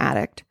recovering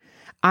addict,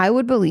 I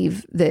would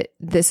believe that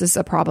this is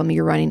a problem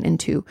you're running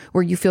into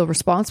where you feel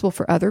responsible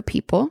for other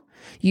people.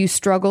 You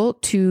struggle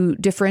to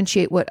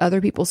differentiate what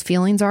other people's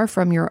feelings are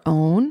from your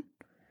own.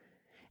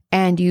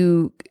 And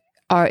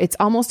it's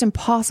almost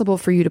impossible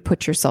for you to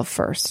put yourself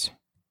first.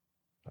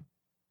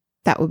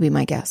 That would be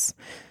my guess.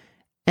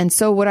 And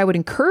so what I would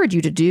encourage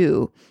you to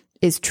do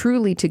is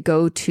truly to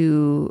go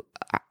to,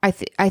 I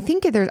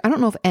think I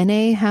don't know if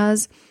NA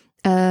has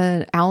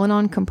an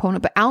Al-Anon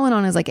component, but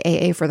Al-Anon is like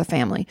AA for the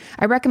family.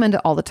 I recommend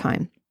it all the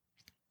time.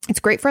 It's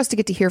great for us to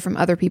get to hear from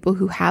other people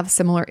who have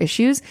similar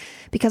issues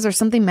because there's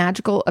something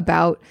magical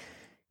about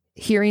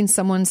hearing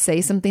someone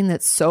say something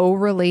that's so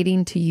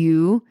relating to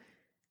you.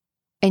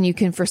 And you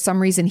can, for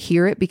some reason,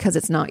 hear it because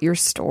it's not your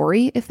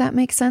story, if that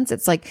makes sense.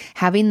 It's like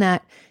having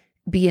that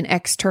be an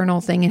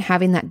external thing and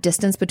having that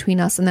distance between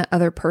us and that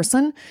other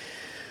person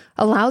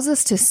allows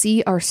us to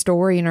see our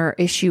story and our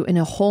issue in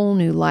a whole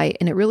new light.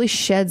 And it really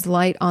sheds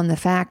light on the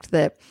fact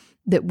that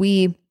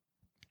we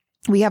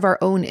have our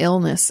own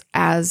illness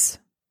as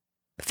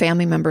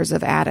family members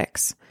of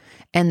addicts.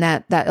 And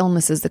that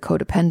illness is the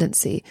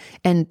codependency.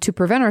 And to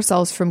prevent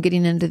ourselves from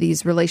getting into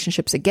these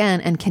relationships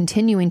again and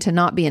continuing to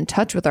not be in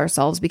touch with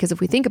ourselves, because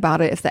if we think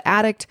about it, if the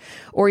addict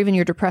or even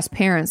your depressed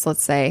parents,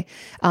 let's say,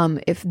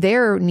 if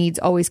their needs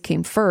always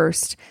came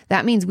first,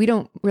 that means we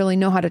don't really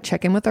know how to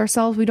check in with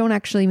ourselves. We don't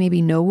actually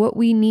maybe know what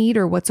we need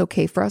or what's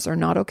okay for us or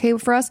not okay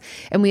for us.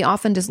 And we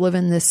often just live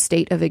in this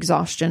state of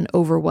exhaustion,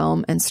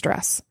 overwhelm, and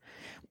stress.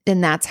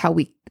 And that's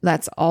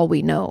all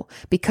we know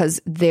because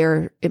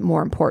they're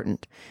more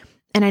important.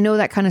 And I know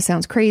that kind of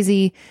sounds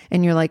crazy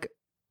and you're like,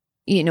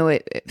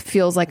 it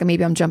feels like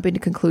maybe I'm jumping to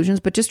conclusions,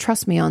 but just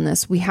trust me on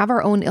this. We have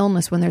our own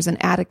illness when there's an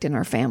addict in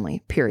our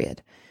family,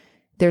 period.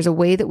 There's a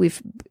way that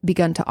we've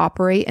begun to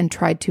operate and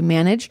tried to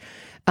manage.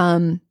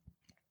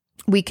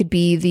 We could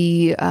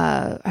be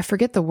I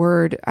forget the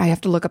word. I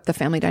have to look up the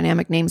family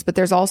dynamic names, but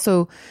there's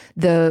also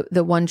the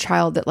one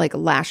child that like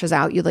lashes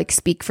out. You like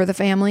speak for the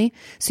family.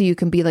 So you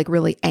can be like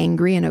really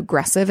angry and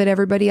aggressive at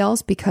everybody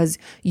else because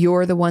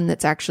you're the one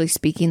that's actually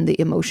speaking the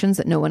emotions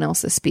that no one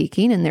else is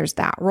speaking. And there's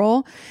that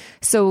role.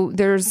 So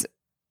there's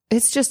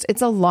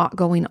it's a lot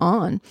going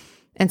on.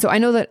 And so I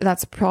know that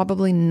that's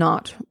probably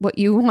not what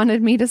you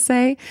wanted me to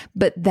say,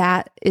 but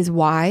that is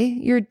why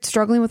you're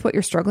struggling with what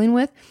you're struggling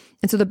with.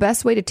 And so the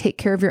best way to take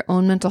care of your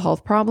own mental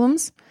health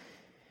problems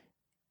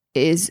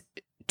is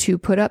to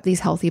put up these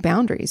healthy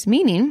boundaries,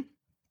 meaning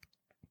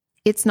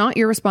it's not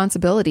your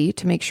responsibility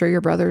to make sure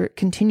your brother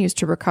continues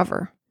to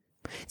recover.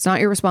 It's not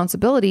your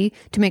responsibility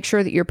to make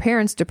sure that your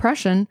parents'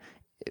 depression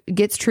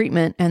gets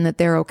treatment and that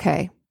they're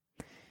okay.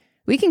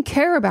 We can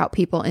care about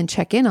people and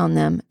check in on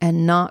them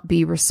and not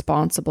be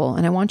responsible.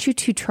 And I want you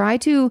to try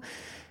to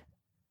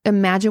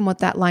imagine what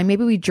that line,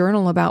 maybe we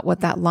journal about what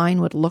that line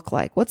would look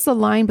like. What's the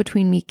line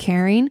between me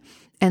caring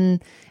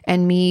and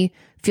me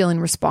feeling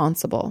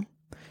responsible?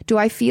 Do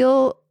I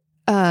feel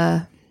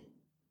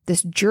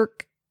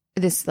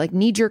this like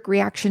knee-jerk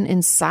reaction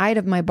inside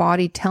of my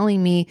body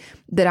telling me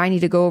that I need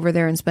to go over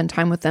there and spend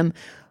time with them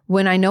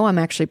when I know I'm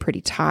actually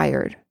pretty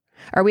tired?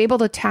 Are we able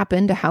to tap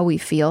into how we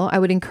feel? I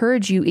would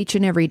encourage you each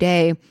and every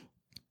day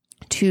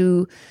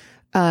to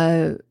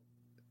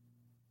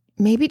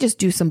maybe just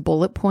do some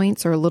bullet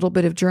points or a little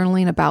bit of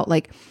journaling about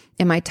like,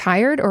 am I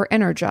tired or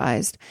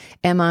energized?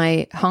 Am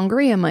I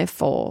hungry? Am I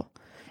full?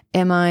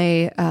 Can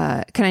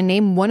I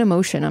name one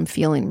emotion I'm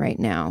feeling right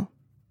now?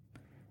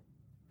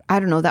 I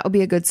don't know. That would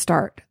be a good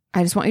start.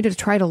 I just want you to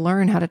try to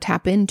learn how to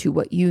tap into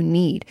what you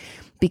need,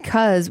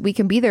 because we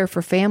can be there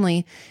for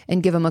family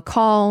and give them a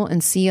call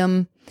and see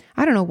them,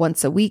 I don't know,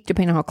 once a week,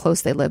 depending on how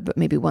close they live, but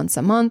maybe once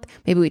a month.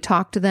 Maybe we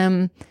talk to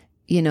them,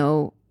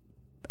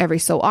 every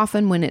so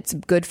often when it's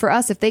good for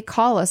us. If they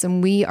call us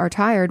and we are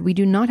tired, we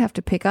do not have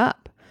to pick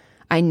up.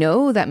 I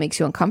know that makes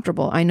you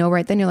uncomfortable. I know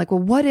right then you're like, well,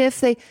 what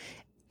if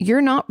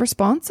you're not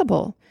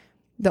responsible?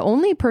 The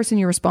only person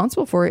you're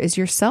responsible for is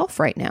yourself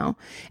right now.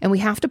 And we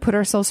have to put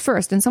ourselves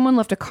first. And someone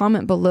left a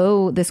comment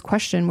below this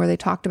question where they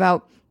talked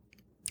about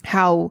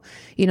how,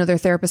 their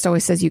therapist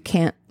always says you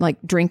can't like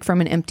drink from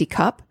an empty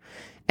cup.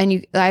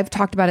 And I've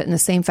talked about it in the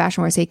same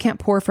fashion where I say you can't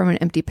pour from an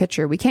empty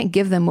pitcher. We can't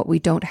give them what we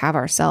don't have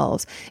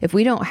ourselves. If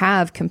we don't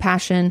have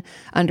compassion,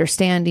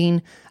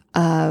 understanding,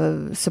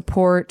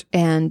 support,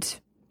 and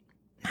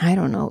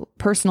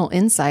personal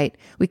insight,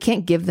 we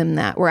can't give them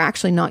that. We're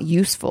actually not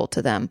useful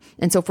to them.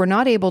 And so if we're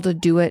not able to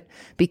do it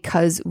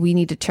because we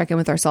need to check in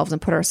with ourselves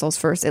and put ourselves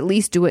first, at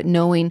least do it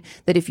knowing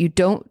that if you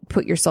don't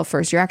put yourself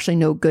first, you're actually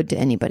no good to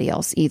anybody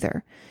else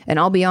either. And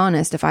I'll be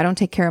honest, if I don't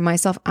take care of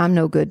myself, I'm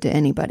no good to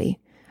anybody.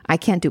 I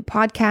can't do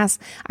podcasts.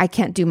 I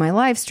can't do my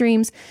live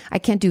streams. I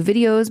can't do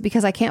videos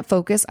because I can't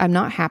focus. I'm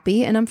not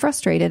happy and I'm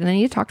frustrated and I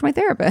need to talk to my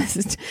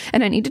therapist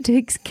and I need to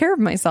take care of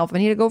myself. I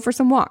need to go for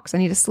some walks. I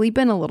need to sleep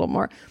in a little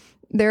more.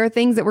 There are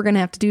things that we're going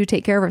to have to do to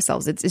take care of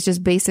ourselves. It's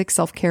just basic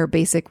self-care,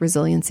 basic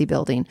resiliency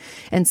building.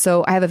 And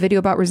so I have a video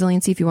about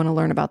resiliency if you want to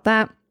learn about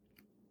that.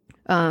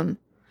 And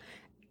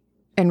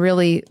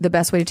really the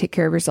best way to take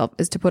care of yourself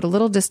is to put a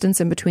little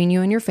distance in between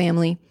you and your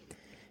family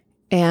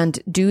and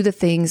do the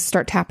things,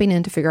 start tapping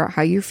in to figure out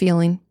how you're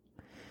feeling.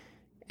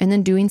 And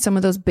then doing some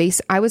of those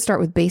I would start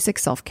with basic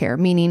self-care,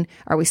 meaning,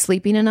 are we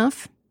sleeping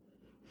enough?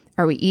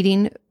 Are we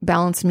eating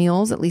balanced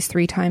meals at least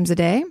 3 times a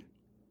day?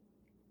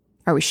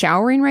 Are we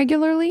showering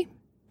regularly?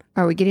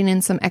 Are we getting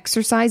in some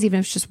exercise, even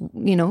if it's just,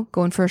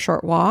 going for a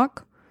short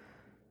walk?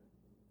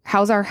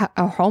 How's our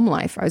home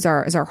life? Is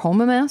our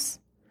home a mess?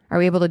 Are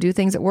we able to do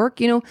things at work?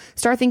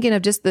 Start thinking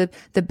of just the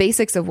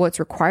basics of what's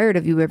required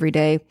of you every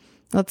day.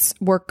 Let's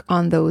work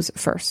on those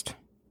first.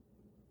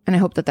 And I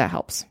hope that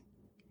helps.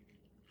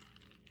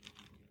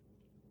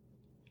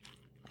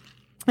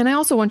 And I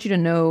also want you to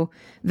know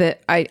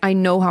that I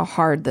know how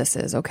hard this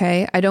is,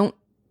 okay? I don't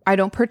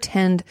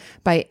pretend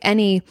by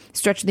any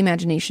stretch of the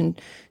imagination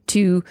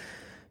to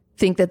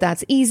think that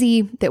that's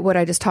easy, that what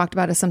I just talked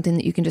about is something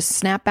that you can just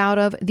snap out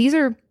of. These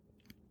are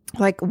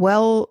like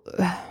well-worn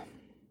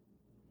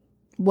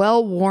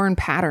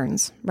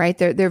patterns, right?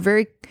 They're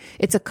very,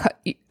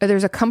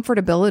 there's a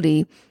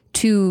comfortability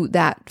to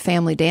that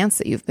family dance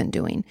that you've been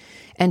doing.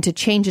 And to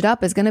change it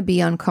up is going to be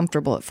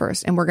uncomfortable at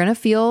first. And we're going to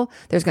feel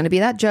there's going to be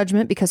that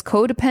judgment because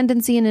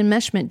codependency and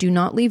enmeshment do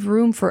not leave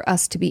room for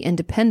us to be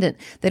independent.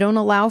 They don't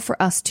allow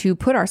for us to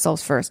put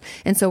ourselves first.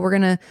 And so we're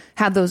going to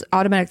have those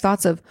automatic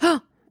thoughts of, oh,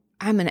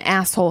 I'm an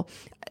asshole.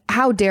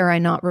 How dare I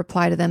not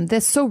reply to them?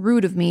 That's so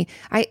rude of me.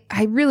 I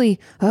really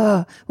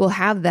will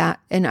have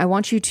that. And I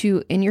want you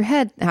to, in your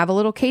head, have a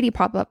little Katie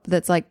pop up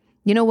that's like,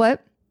 you know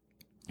what?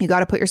 You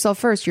got to put yourself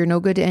first. You're no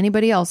good to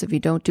anybody else if you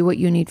don't do what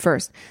you need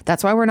first.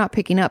 That's why we're not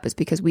picking up, is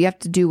because we have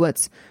to do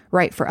what's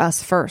right for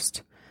us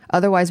first.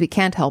 Otherwise, we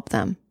can't help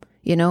them.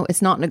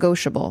 It's not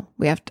negotiable.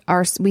 We have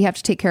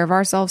to take care of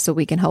ourselves so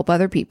we can help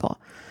other people.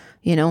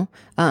 I know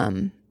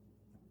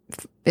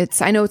it's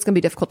going to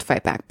be difficult to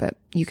fight back, but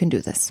you can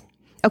do this.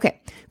 Okay.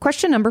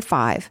 Question number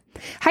 5.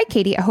 Hi,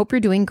 Katie. I hope you're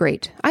doing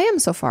great. I am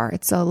so far.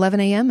 It's 11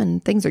 a.m.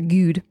 and things are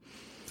good.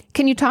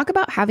 Can you talk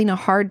about having a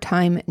hard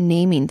time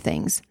naming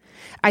things?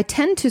 I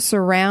tend to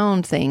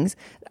surround things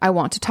I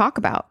want to talk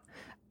about.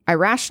 I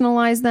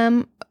rationalize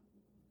them.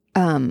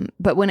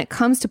 But when it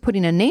comes to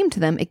putting a name to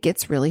them, it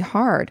gets really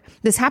hard.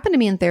 This happened to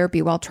me in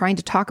therapy while trying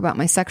to talk about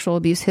my sexual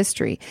abuse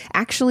history.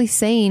 Actually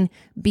saying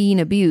being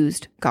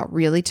abused got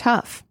really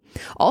tough.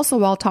 Also,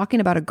 while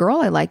talking about a girl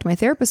I liked, my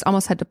therapist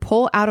almost had to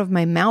pull out of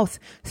my mouth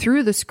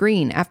through the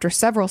screen after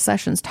several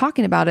sessions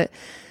talking about it,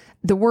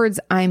 the words,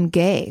 "I'm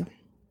gay."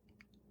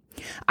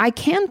 I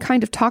can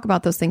kind of talk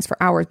about those things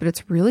for hours, but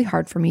it's really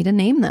hard for me to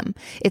name them.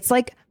 It's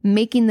like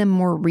making them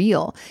more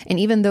real. And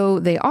even though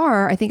they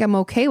are, I think I'm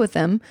okay with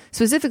them,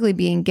 specifically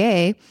being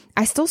gay,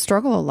 I still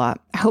struggle a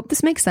lot. I hope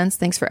this makes sense.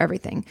 Thanks for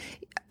everything.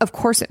 Of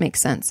course it makes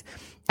sense.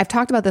 I've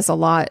talked about this a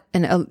lot,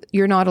 and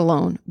you're not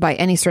alone by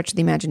any stretch of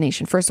the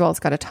imagination. First of all,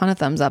 it's got a ton of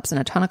thumbs ups and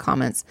a ton of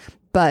comments,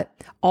 but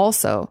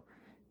also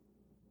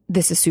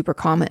this is super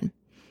common.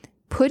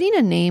 Putting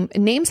a name,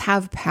 names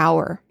have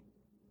power.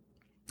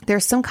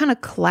 There's some kind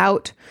of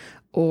clout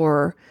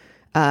or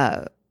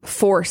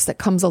force that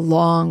comes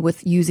along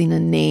with using a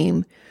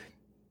name.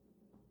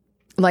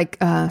 Like,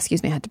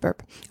 excuse me, I had to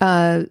burp.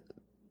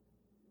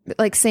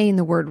 Like saying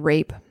the word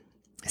rape,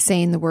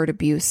 saying the word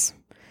abuse,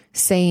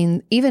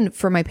 saying, even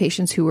for my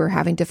patients who are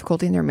having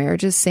difficulty in their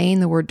marriages, saying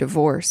the word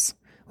divorce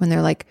when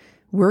they're like,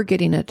 we're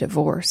getting a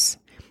divorce,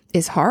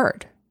 is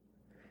hard.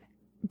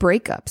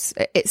 Breakups.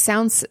 It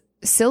sounds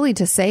silly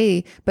to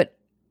say, but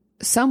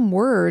some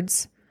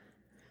words,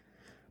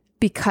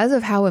 because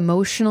of how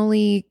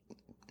emotionally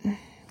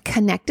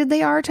connected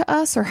they are to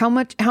us, or how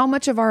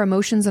much of our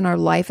emotions in our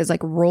life is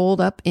like rolled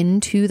up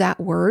into that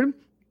word,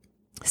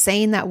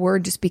 saying that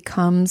word just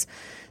becomes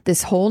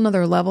this whole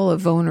nother level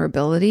of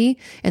vulnerability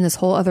and this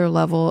whole other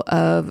level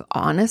of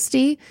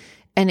honesty.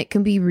 And it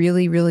can be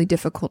really, really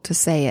difficult to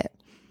say it.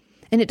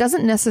 And it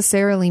doesn't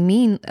necessarily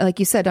mean, like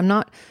you said, I'm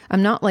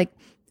not like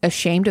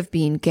ashamed of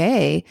being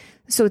gay.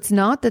 So it's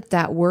not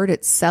that word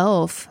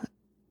itself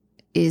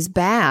is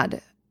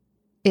bad.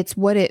 It's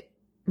what it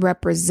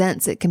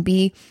represents. It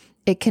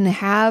can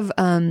have,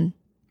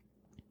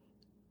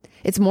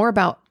 it's more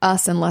about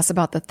us and less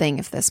about the thing,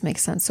 if this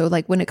makes sense. So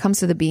like when it comes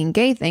to the being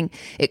gay thing,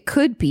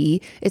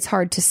 it's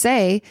hard to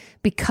say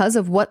because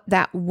of what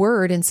that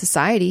word in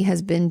society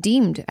has been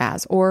deemed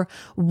as, or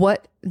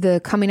what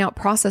the coming out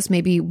process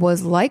maybe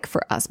was like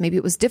for us. Maybe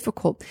it was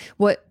difficult,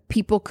 what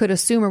people could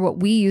assume, or what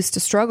we used to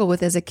struggle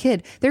with as a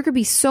kid. There could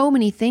be so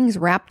many things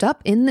wrapped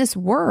up in this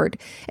word,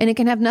 and it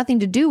can have nothing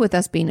to do with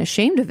us being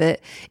ashamed of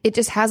it. It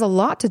just has a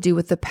lot to do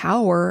with the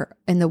power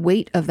and the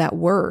weight of that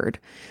word.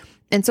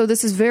 And so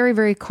this is very,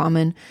 very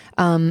common.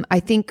 I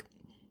think,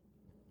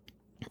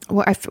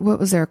 what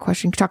was there a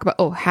question? Talk about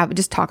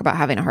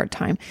having a hard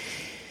time.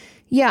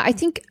 Yeah, I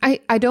think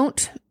I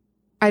don't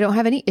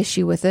have any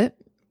issue with it.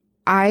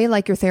 I,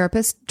 like your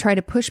therapist, try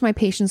to push my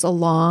patients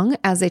along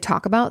as they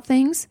talk about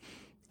things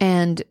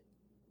and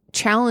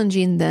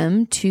challenging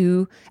them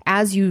to,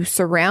 as you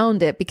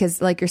surround it,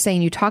 because like you're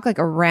saying, you talk like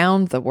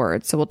around the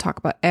word. So we'll talk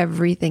about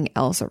everything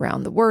else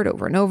around the word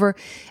over and over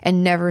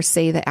and never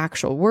say the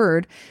actual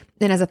word.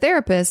 And as a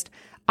therapist,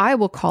 I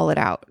will call it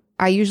out.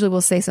 I usually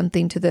will say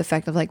something to the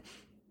effect of like,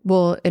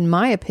 well, in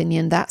my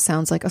opinion, that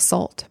sounds like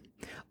assault,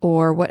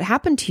 or what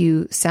happened to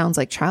you sounds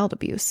like child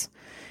abuse.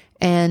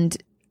 And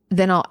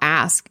then I'll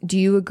ask, do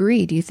you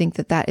agree? Do you think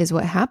that is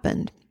what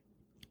happened?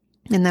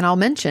 And then I'll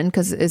mention,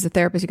 because as a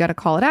therapist, you got to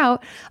call it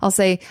out. I'll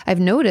say, I've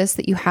noticed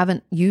that you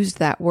haven't used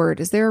that word.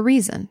 Is there a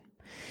reason?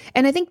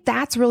 And I think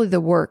that's really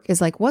the work,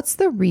 is like, what's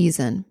the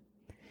reason?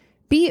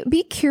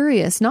 Be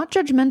curious, not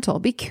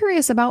judgmental. Be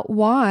curious about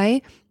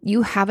why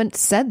you haven't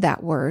said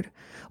that word.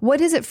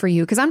 What is it for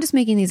you? Because I'm just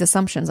making these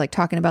assumptions, like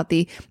talking about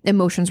the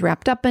emotions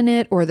wrapped up in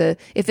it, or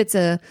if it's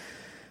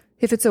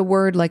a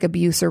word like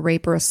abuse or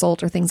rape or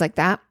assault or things like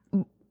that.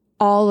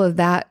 All of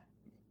that,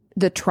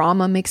 the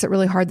trauma makes it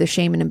really hard. The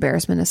shame and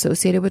embarrassment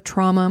associated with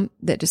trauma,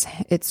 that just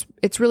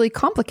it's really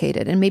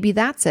complicated. And maybe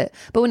that's it.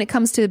 But when it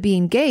comes to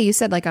being gay, you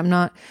said like,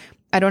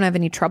 I don't have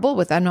any trouble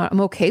with it.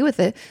 I'm okay with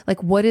it.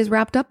 Like, what is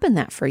wrapped up in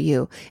that for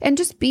you? And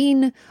just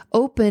being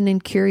open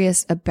and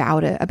curious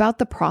about it, about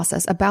the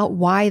process, about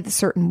why the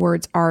certain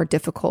words are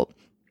difficult.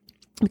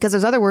 Because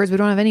there's other words we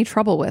don't have any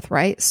trouble with,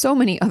 right? So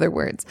many other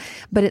words.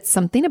 But it's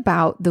something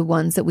about the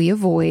ones that we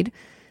avoid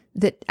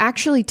that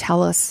actually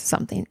tell us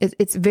something.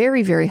 It's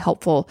very, very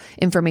helpful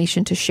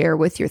information to share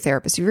with your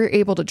therapist. If you're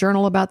able to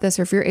journal about this,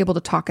 or if you're able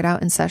to talk it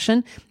out in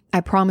session,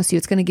 I promise you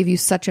it's going to give you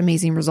such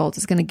amazing results.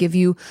 It's going to give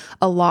you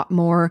a lot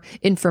more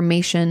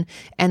information,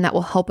 and that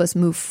will help us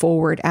move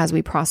forward as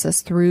we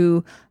process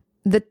through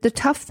the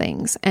tough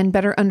things and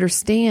better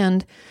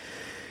understand.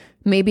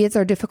 Maybe it's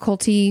our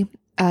difficulty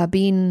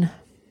being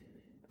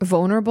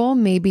vulnerable.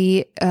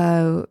 Maybe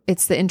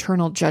it's the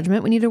internal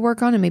judgment we need to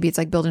work on, and maybe it's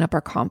like building up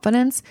our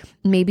confidence.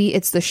 Maybe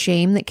it's the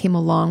shame that came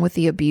along with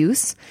the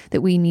abuse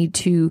that we need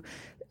to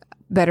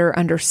better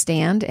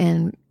understand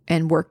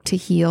and work to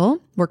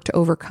heal, work to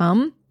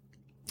overcome.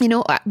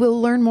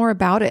 We'll learn more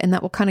about it, and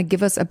that will kind of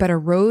give us a better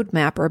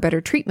roadmap or a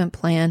better treatment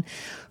plan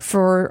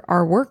for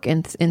our work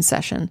in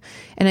session.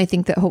 And I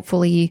think that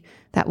hopefully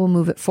that will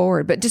move it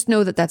forward. But just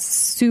know that that's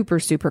super,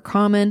 super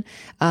common.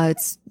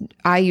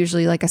 I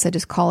usually, like I said,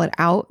 just call it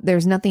out.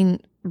 There's nothing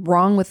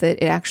wrong with it.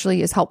 It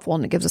actually is helpful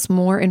and it gives us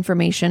more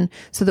information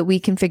so that we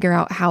can figure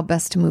out how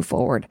best to move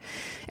forward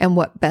and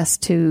what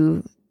best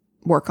to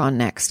work on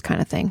next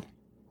kind of thing.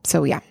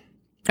 So yeah.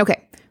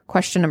 Okay.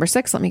 Question number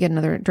 6. Let me get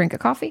another drink of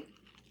coffee.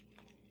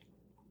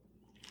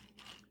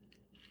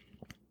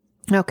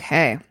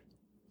 Okay.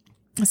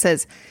 It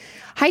says,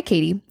 "Hi,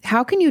 Katie.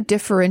 How can you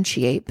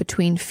differentiate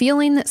between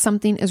feeling that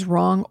something is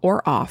wrong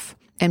or off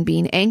and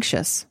being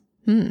anxious?"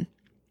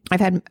 I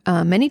had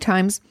many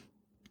times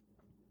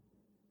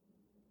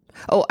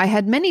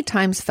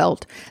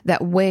felt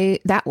that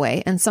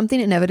way, and something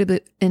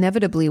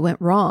inevitably went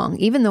wrong,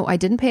 even though I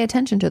didn't pay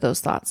attention to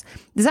those thoughts.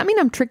 Does that mean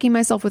I'm tricking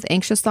myself with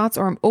anxious thoughts,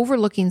 or I'm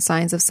overlooking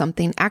signs of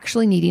something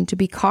actually needing to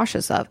be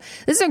cautious of?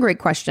 This is a great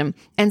question,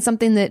 and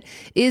something that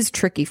is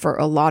tricky for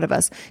a lot of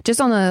us. Just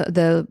on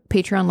the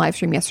Patreon live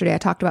stream yesterday, I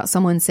talked about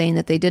someone saying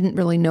that they didn't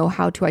really know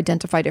how to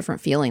identify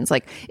different feelings.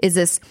 Like, is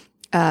this,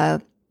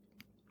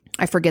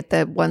 I forget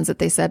the ones that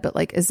they said, but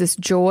like, is this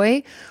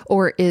joy,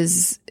 or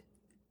is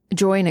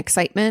joy and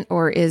excitement,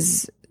 or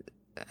is,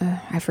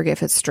 I forget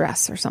if it's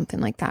stress or something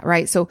like that,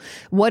 right? So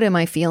what am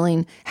I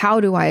feeling? How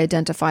do I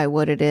identify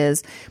what it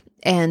is?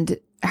 And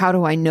how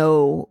do I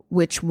know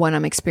which one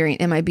I'm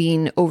experiencing? Am I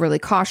being overly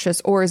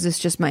cautious, or is this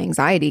just my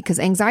anxiety? Because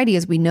anxiety,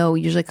 as we know,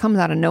 usually comes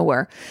out of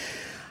nowhere.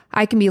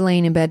 I can be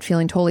laying in bed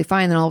feeling totally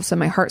fine, then all of a sudden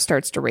my heart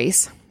starts to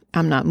race.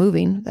 I'm not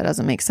moving. That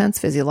doesn't make sense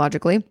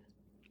physiologically.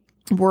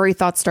 Worry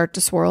thoughts start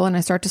to swirl and I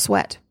start to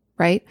sweat,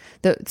 right?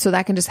 So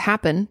that can just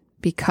happen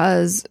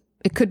because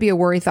it could be a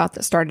worry thought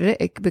that started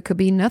it. It could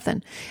be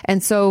nothing.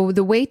 And so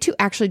the way to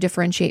actually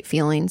differentiate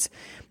feelings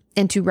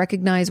and to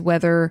recognize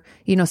whether,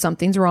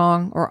 something's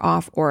wrong or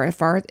off, or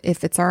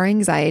if it's our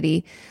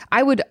anxiety,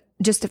 I would,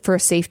 just for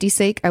safety's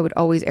sake, I would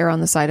always err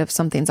on the side of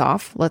something's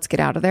off. Let's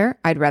get out of there.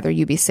 I'd rather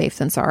you be safe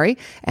than sorry.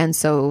 And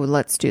so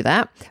let's do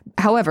that.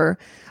 However,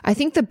 I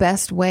think the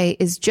best way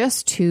is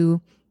just to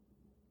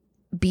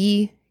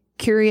be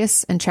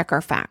curious and check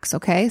our facts.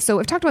 Okay. So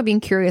I've talked about being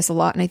curious a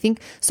lot. And I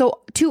think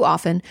so too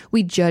often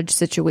we judge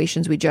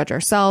situations. We judge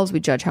ourselves. We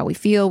judge how we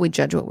feel. We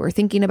judge what we're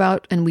thinking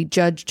about, and we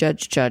judge.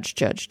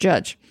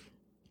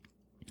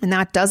 And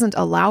that doesn't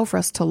allow for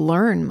us to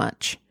learn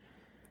much,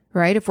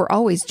 right? If we're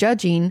always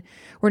judging,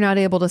 we're not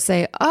able to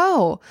say,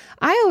 oh,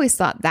 I always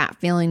thought that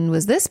feeling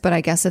was this, but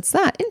I guess it's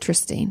that.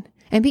 Interesting.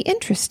 And be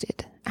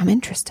interested. I'm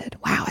interested.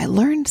 Wow, I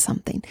learned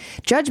something.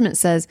 Judgment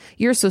says,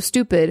 you're so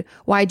stupid.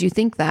 Why'd you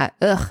think that?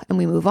 Ugh. And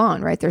we move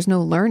on, right? There's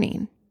no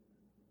learning.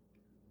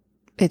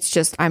 It's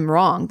just, I'm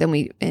wrong. Then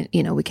we can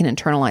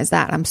internalize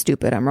that. I'm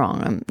stupid. I'm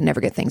wrong. I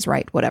never get things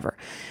right, whatever.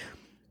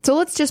 So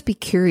let's just be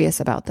curious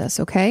about this,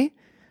 okay?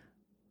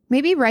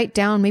 Maybe write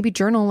down, maybe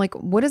journal, like,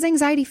 what does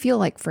anxiety feel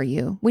like for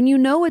you? When you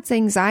know it's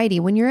anxiety,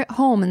 when you're at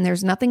home and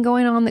there's nothing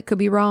going on that could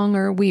be wrong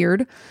or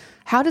weird,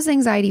 how does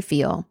anxiety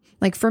feel?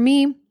 Like for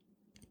me,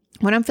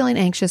 when I'm feeling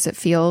anxious, it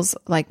feels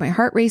like my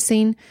heart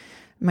racing.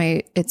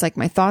 It's like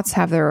my thoughts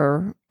have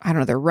they're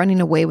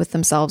running away with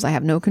themselves. I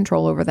have no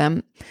control over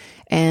them.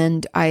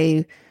 And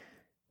I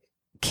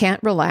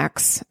can't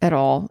relax at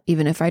all,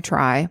 even if I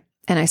try,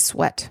 and I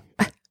sweat.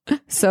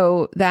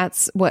 So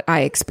that's what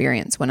I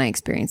experience when I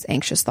experience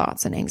anxious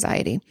thoughts and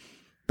anxiety.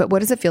 But what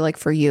does it feel like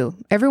for you?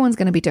 Everyone's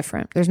going to be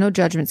different. There's no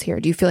judgments here.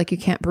 Do you feel like you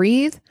can't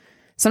breathe?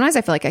 Sometimes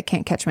I feel like I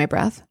can't catch my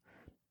breath.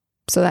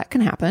 So that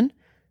can happen.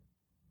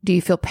 Do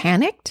you feel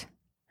panicked?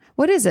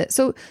 What is it?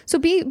 So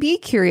be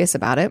curious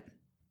about it.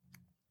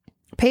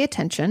 Pay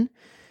attention.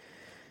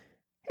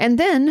 And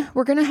then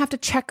we're going to have to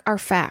check our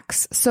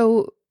facts.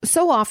 So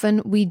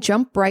often we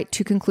jump right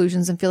to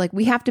conclusions and feel like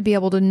we have to be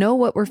able to know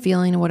what we're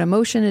feeling and what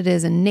emotion it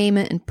is and name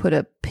it and put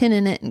a pin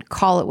in it and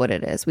call it what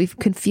it is. We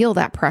can feel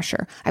that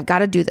pressure. I've got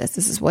to do this.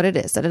 This is what it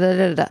is.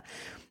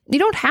 You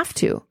don't have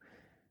to.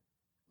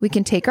 We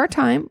can take our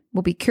time.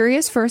 We'll be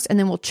curious first, and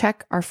then we'll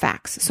check our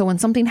facts. So when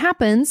something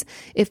happens,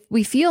 if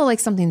we feel like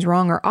something's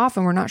wrong or off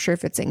and we're not sure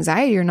if it's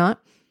anxiety or not,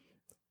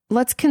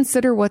 let's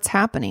consider what's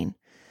happening.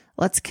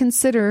 Let's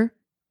consider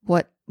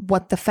what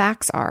the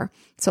facts are.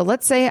 So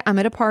let's say I'm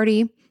at a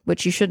party,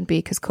 which you shouldn't be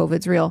because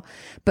COVID's real,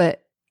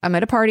 but I'm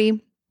at a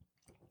party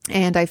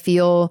and I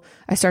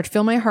start to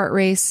feel my heart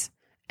race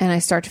and I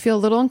start to feel a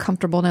little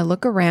uncomfortable, and I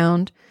look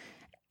around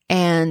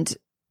and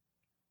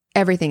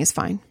everything is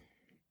fine.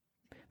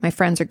 My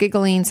friends are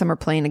giggling. Some are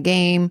playing a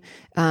game.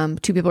 2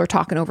 people are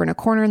talking over in a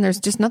corner, and there's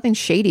just nothing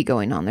shady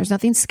going on. There's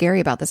nothing scary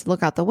about this.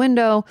 Look out the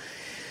window.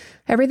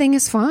 Everything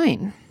is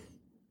fine.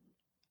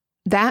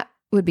 That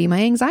would be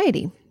my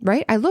anxiety,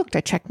 right? I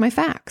checked my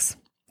facts.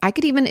 I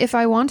could even, if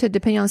I wanted,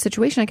 depending on the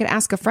situation, I could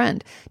ask a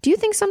friend, do you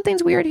think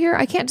something's weird here?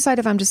 I can't decide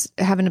if I'm just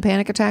having a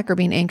panic attack or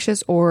being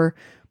anxious, or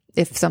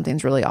if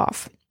something's really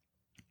off.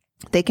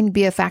 They can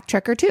be a fact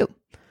checker too.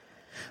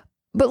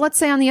 But let's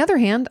say on the other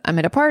hand, I'm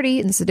at a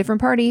party, and this is a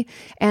different party,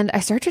 and I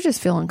start to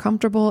just feel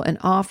uncomfortable and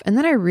off. And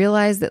then I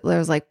realize that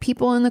there's like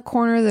people in the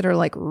corner that are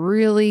like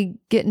really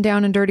getting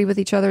down and dirty with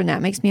each other, and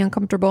that makes me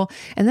uncomfortable.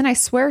 And then I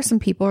swear some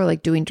people are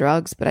like doing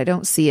drugs, but I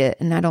don't see it,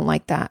 and I don't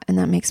like that, and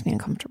that makes me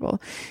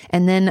uncomfortable.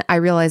 And then I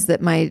realize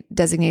that my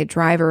designated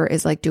driver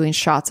is like doing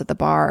shots at the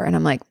bar, and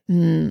I'm like,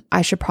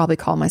 I should probably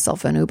call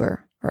myself an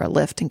Uber. or a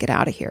lift and get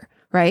out of here,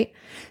 right?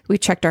 We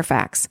checked our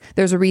facts.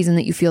 There's a reason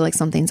that you feel like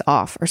something's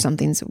off or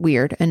something's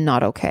weird and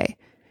not okay.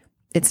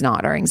 It's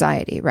not our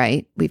anxiety,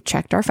 right? We've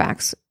checked our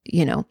facts,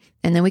 and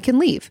then we can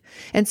leave.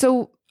 And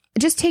so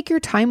just take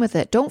your time with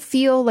it. Don't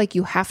feel like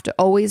you have to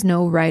always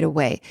know right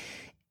away.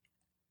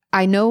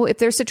 I know if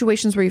there's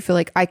situations where you feel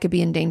like I could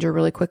be in danger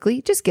really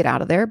quickly, just get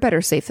out of there.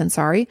 Better safe than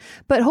sorry.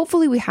 But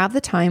hopefully we have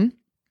the time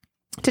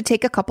to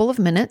take a couple of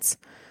minutes,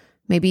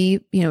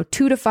 maybe, 2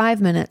 to 5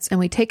 minutes, and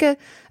we take a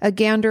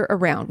gander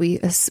around. We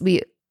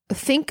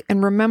think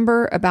and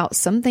remember about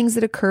some things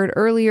that occurred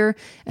earlier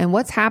and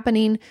what's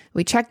happening.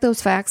 We check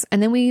those facts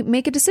and then we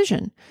make a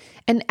decision.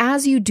 And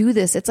as you do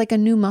this, it's like a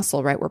new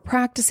muscle, right? We're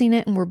practicing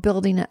it and we're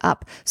building it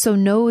up. So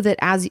know that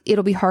as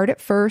it'll be hard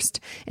at first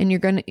and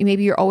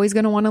maybe you're always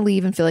going to want to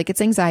leave and feel like it's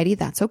anxiety.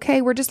 That's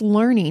okay. We're just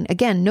learning.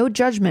 Again, no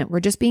judgment.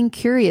 We're just being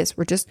curious.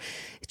 We're just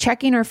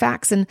checking our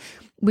facts, and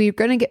we're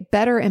going to get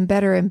better and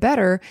better and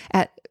better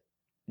at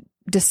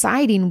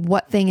deciding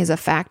what thing is a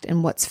fact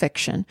and what's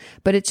fiction.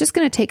 But it's just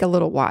going to take a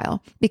little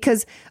while,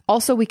 because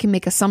also we can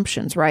make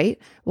assumptions, right?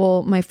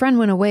 Well, my friend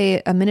went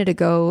away a minute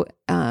ago.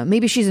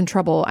 Maybe she's in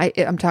trouble.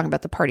 I'm talking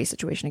about the party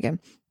situation again.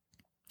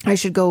 I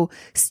should go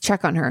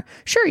check on her.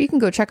 Sure, you can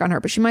go check on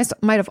her, but she might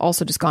have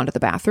also just gone to the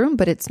bathroom,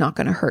 but it's not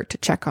going to hurt to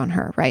check on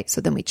her, right?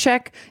 So then we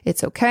check.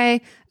 It's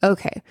okay.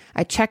 Okay,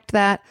 I checked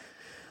that.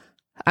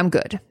 I'm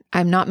good.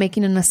 I'm not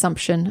making an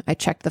assumption. I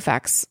checked the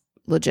facts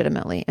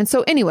legitimately. And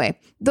so anyway,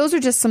 those are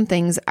just some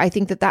things. I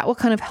think that will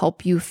kind of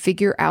help you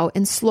figure out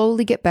and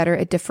slowly get better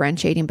at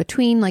differentiating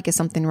between, like, is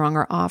something wrong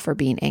or off, or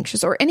being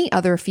anxious, or any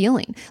other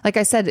feeling. Like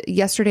I said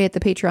yesterday at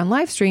the Patreon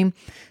live stream,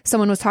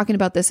 someone was talking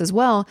about this as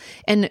well.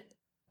 And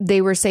they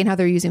were saying how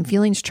they're using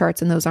feelings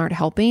charts and those aren't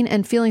helping.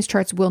 And feelings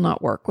charts will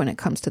not work when it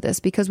comes to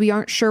this, because we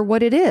aren't sure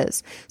what it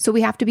is. So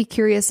we have to be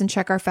curious and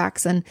check our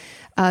facts and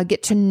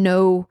get to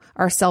know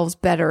ourselves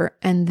better.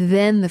 And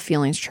then the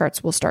feelings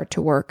charts will start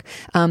to work.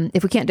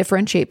 If we can't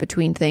differentiate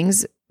between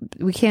things,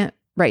 we can't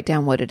write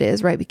down what it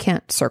is, right? We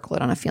can't circle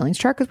it on a feelings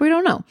chart because we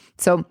don't know.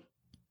 So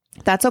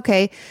that's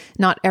okay.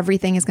 Not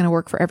everything is going to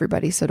work for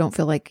everybody. So don't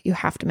feel like you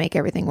have to make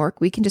everything work.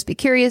 We can just be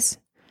curious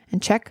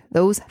and check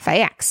those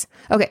facts.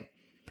 Okay.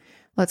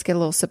 Let's get a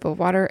little sip of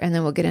water and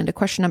then we'll get into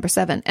question number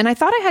 7. And I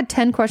thought I had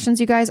 10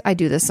 questions, you guys. I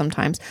do this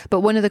sometimes.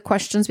 But one of the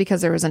questions,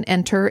 because there was an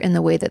enter in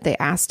the way that they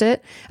asked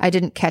it, I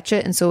didn't catch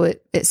it. And so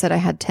it said I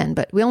had 10,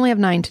 but we only have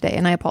 9 today,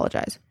 and I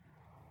apologize.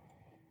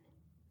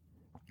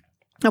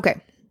 Okay.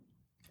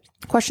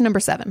 Question number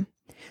 7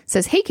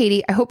 says, "Hey,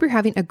 Katie, I hope you're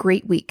having a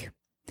great week.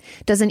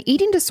 Does an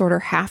eating disorder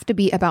have to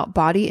be about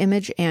body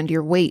image and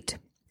your weight?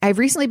 I've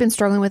recently been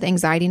struggling with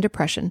anxiety and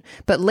depression,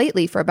 but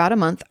lately for about a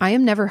month, I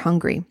am never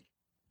hungry.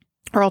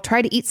 Or I'll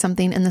try to eat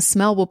something and the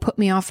smell will put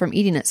me off from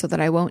eating it so that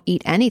I won't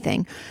eat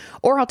anything.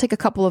 Or I'll take a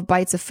couple of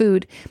bites of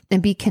food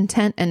and be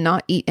content and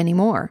not eat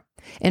anymore.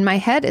 In my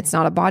head, it's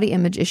not a body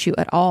image issue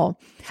at all.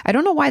 I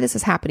don't know why this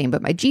is happening,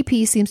 but my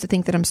GP seems to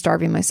think that I'm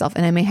starving myself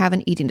and I may have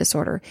an eating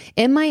disorder.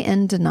 Am I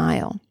in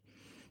denial?"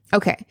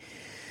 Okay.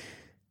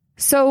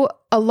 So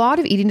a lot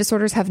of eating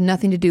disorders have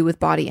nothing to do with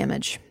body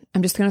image.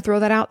 I'm just going to throw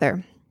that out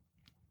there.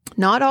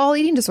 Not all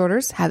eating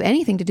disorders have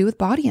anything to do with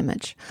body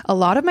image. A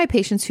lot of my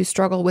patients who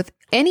struggle with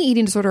any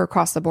eating disorder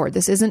across the board,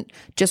 this isn't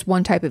just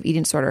one type of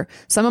eating disorder.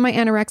 Some of my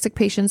anorexic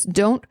patients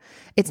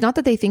it's not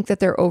that they think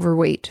that they're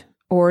overweight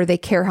or they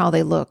care how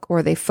they look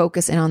or they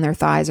focus in on their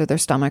thighs or their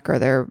stomach or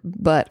their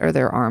butt or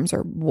their arms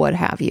or what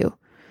have you.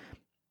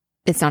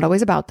 It's not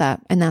always about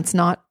that. And that's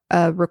not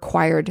a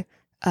required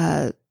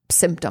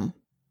symptom.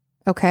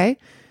 Okay.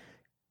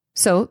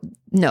 So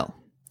no,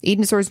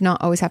 eating disorders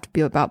not always have to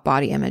be about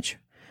body image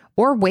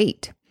or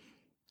weight,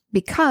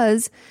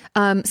 because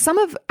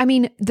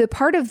the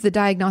part of the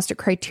diagnostic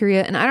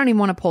criteria, and I don't even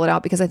want to pull it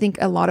out because I think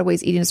a lot of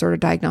ways eating disorder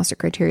diagnostic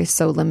criteria is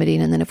so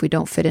limiting. And then if we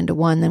don't fit into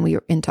one, then we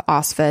are into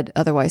OSFED,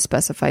 otherwise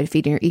specified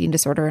feeding or eating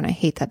disorder. And I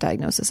hate that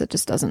diagnosis. It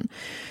just doesn't,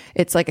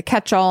 it's like a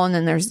catch-all. And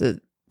then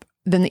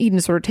then the eating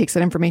disorder takes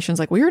that information. It's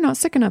like, well, you're not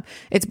sick enough.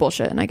 It's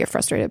bullshit. And I get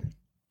frustrated.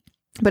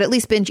 But at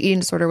least binge eating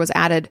disorder was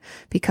added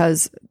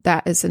because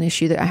that is an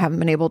issue that I haven't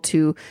been able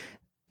to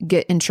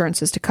get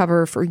insurances to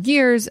cover for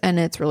years, and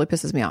it really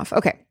pisses me off.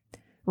 Okay.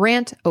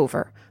 Rant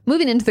over.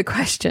 Moving into the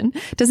question,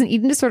 does an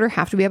eating disorder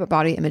have to be about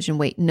body image and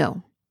weight?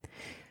 No.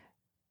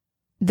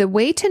 The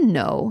way to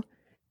know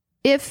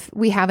if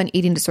we have an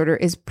eating disorder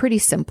is pretty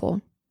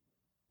simple.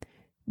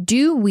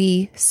 Do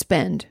we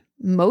spend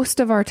most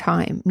of our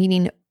time,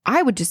 meaning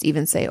I would just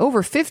even say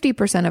over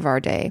 50% of our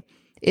day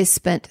is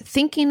spent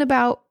thinking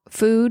about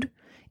food,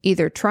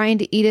 either trying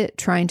to eat it,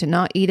 trying to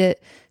not eat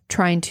it,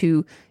 trying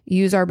to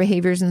use our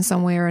behaviors in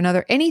some way or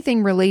another,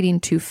 anything relating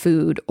to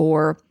food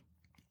or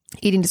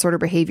eating disorder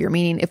behavior,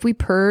 meaning if we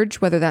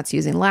purge, whether that's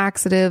using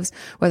laxatives,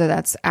 whether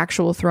that's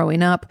actual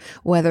throwing up,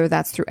 whether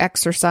that's through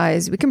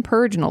exercise, we can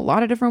purge in a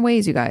lot of different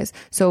ways, you guys.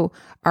 So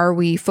are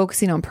we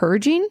focusing on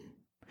purging?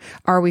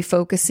 Are we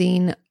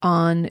focusing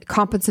on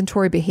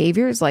compensatory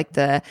behaviors like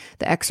the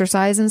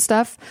exercise and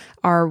stuff?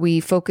 Are we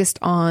focused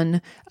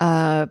on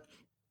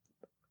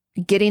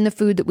getting the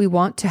food that we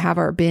want to have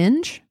our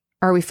binge?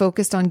 Are we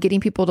focused on getting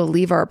people to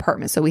leave our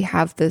apartment so we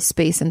have the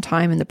space and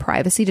time and the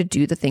privacy to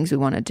do the things we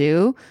want to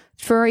do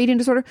for our eating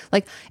disorder?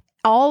 Like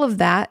all of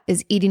that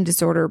is eating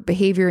disorder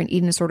behavior and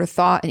eating disorder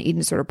thought and eating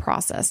disorder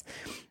process.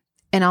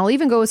 And I'll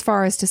even go as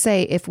far as to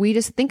say, if we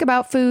just think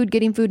about food,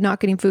 getting food, not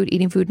getting food,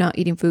 eating food, not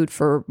eating food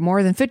for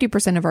more than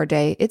 50% of our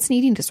day, it's an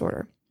eating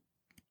disorder.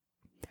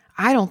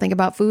 I don't think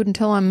about food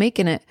until I'm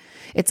making it.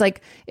 It's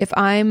like if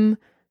I'm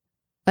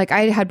like,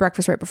 I had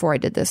breakfast right before I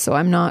did this. So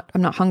I'm not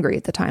hungry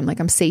at the time. Like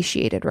I'm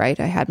satiated, right?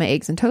 I had my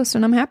eggs and toast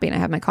and I'm happy and I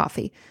have my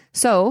coffee.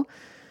 So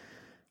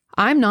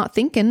I'm not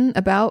thinking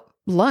about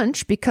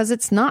lunch because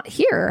it's not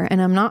here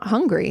and I'm not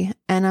hungry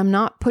and I'm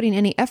not putting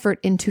any effort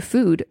into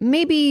food.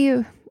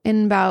 Maybe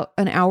in about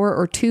an hour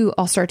or two,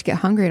 I'll start to get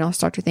hungry and I'll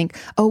start to think,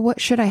 oh, what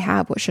should I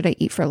have? What should I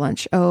eat for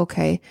lunch? Oh,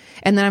 okay.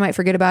 And then I might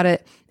forget about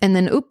it. And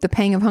then, the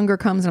pang of hunger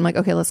comes and I'm like,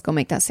 okay, let's go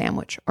make that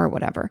sandwich or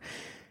whatever.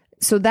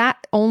 So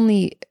that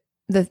only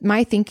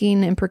my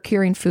thinking and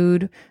procuring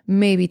food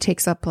maybe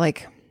takes up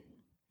like,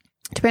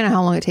 depending on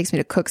how long it takes me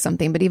to cook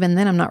something. But even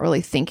then I'm not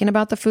really thinking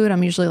about the food.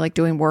 I'm usually like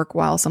doing work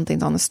while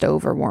something's on the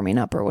stove or warming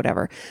up or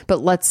whatever.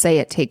 But let's say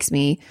it takes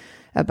me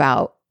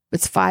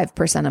it's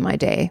 5% of my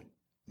day,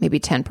 maybe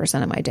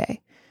 10% of my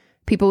day.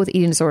 People with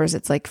eating disorders,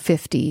 it's like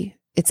 50.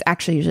 It's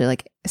actually usually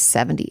like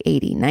 70,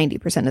 80,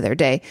 90% of their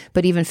day.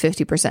 But even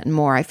 50% and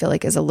more, I feel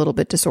like is a little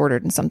bit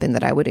disordered and something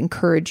that I would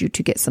encourage you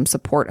to get some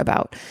support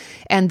about.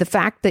 And the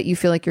fact that you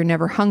feel like you're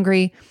never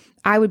hungry,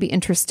 I would be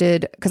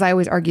interested, because I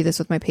always argue this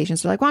with my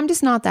patients. They're like, well, I'm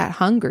just not that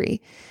hungry.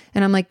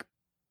 And I'm like,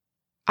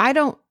 I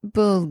don't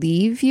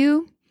believe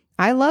you.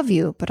 I love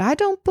you, but I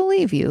don't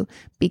believe you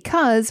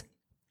because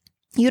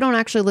you don't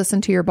actually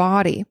listen to your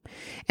body.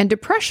 And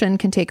depression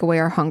can take away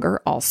our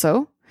hunger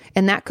also.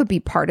 And that could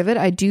be part of it.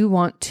 I do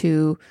want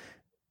to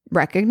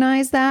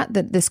recognize that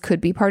this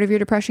could be part of your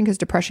depression because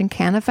depression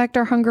can affect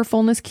our hunger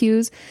fullness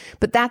cues.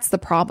 But that's the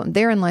problem.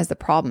 Therein lies the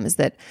problem, is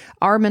that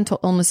our mental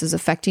illness is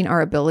affecting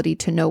our ability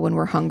to know when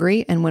we're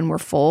hungry and when we're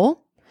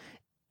full.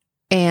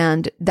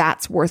 And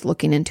that's worth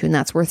looking into, and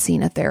that's worth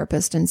seeing a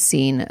therapist and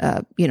seeing,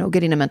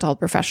 getting a mental health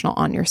professional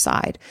on your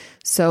side.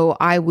 So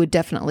I would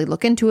definitely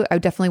look into it. I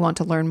definitely want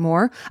to learn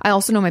more. I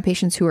also know my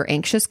patients who are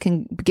anxious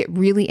can get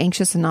really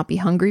anxious and not be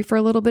hungry for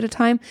a little bit of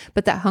time,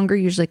 but that hunger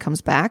usually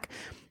comes back.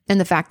 And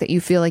the fact that you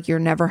feel like you're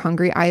never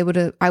hungry, I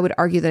would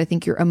argue that I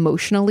think you're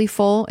emotionally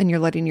full and you're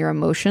letting your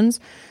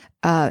emotions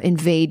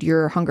invade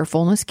your hunger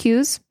fullness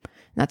cues.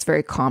 That's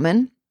very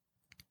common.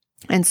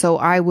 And so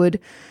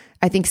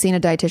I think seeing a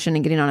dietitian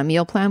and getting on a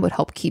meal plan would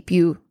help keep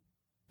you,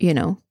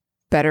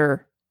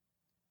 better,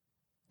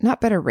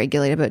 not better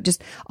regulated, but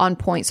just on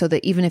point, so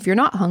that even if you're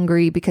not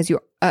hungry, because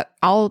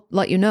I'll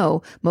let you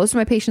know, most of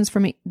my patients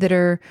that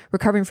are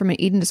recovering from an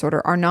eating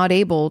disorder are not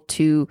able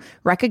to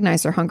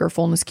recognize their hunger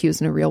fullness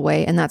cues in a real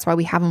way. And that's why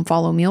we have them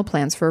follow meal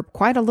plans for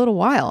quite a little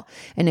while.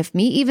 And if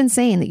me even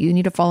saying that you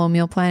need to follow a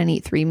meal plan and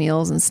eat 3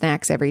 meals and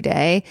snacks every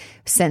day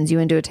sends you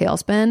into a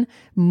tailspin,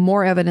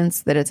 more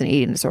evidence that it's an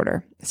eating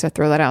disorder. So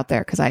throw that out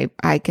there, because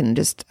I can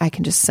just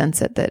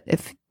sense it, that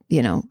if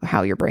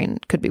how your brain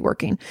could be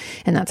working.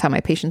 And that's how my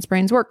patients'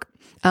 brains work.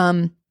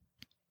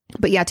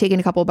 But yeah, taking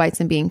a couple of bites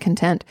and being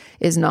content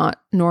is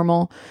not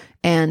normal.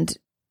 And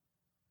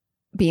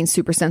being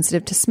super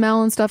sensitive to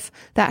smell and stuff,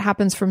 that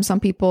happens from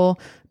some people.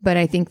 But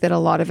I think that a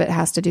lot of it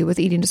has to do with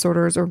eating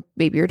disorders or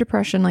maybe your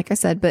depression, like I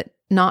said. But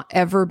not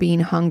ever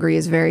being hungry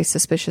is very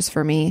suspicious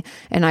for me.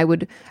 And I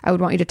would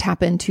want you to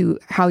tap into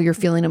how you're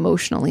feeling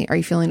emotionally. Are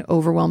you feeling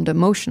overwhelmed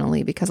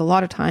emotionally? Because a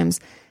lot of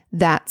times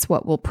that's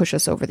what will push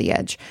us over the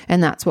edge.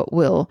 And that's what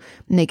will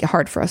make it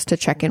hard for us to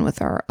check in with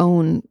our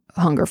own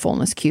hunger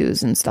fullness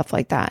cues and stuff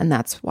like that. And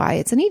that's why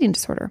it's an eating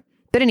disorder.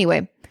 But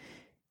anyway,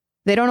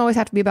 they don't always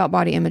have to be about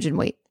body image and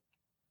weight.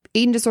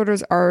 Eating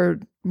disorders are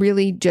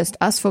really just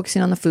us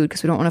focusing on the food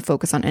because we don't want to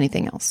focus on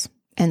anything else.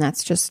 And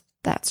that's just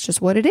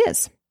what it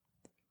is.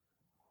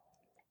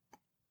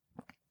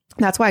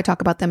 That's why I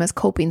talk about them as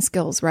coping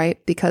skills,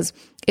 right? Because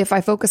if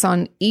I focus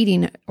on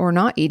eating or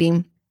not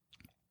eating,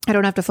 I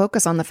don't have to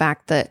focus on the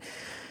fact that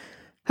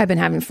I've been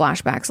having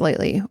flashbacks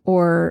lately,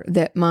 or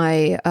that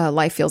my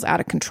life feels out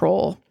of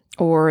control,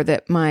 or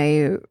that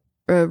my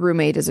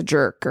roommate is a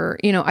jerk, or,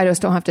 I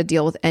just don't have to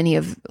deal with any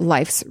of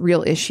life's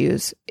real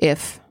issues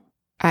if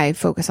I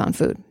focus on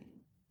food.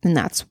 And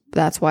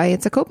that's why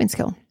it's a coping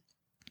skill.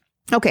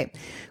 Okay.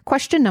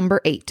 Question number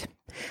 8.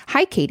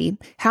 Hi, Katie.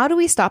 How do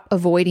we stop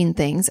avoiding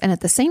things and at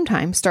the same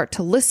time start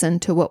to listen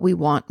to what we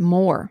want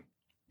more?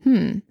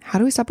 How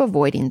do we stop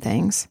avoiding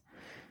things?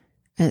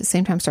 And at the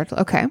same time,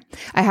 okay.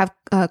 I have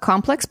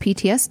complex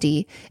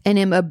PTSD and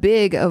am a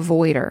big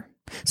avoider.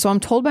 So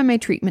I'm told by my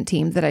treatment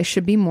team that I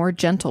should be more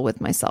gentle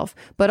with myself,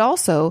 but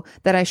also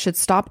that I should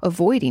stop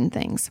avoiding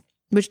things,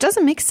 which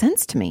doesn't make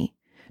sense to me.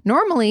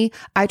 Normally,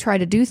 I try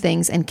to do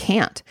things and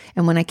can't.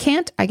 And when I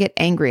can't, I get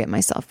angry at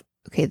myself.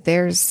 Okay,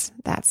 that's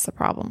the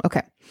problem.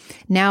 Okay.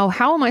 Now,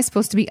 how am I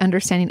supposed to be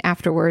understanding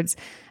afterwards?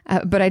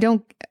 But I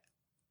don't...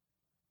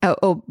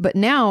 but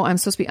now I'm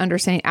supposed to be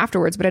understanding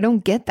afterwards, but I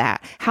don't get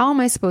that. How am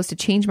I supposed to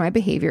change my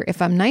behavior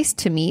if I'm nice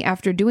to me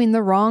after doing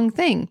the wrong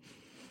thing?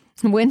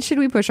 When should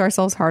we push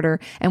ourselves harder?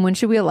 And when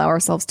should we allow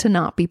ourselves to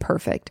not be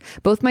perfect?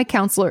 Both my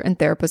counselor and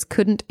therapist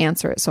couldn't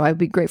answer it. So I'd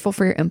be grateful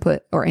for your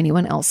input or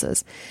anyone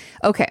else's.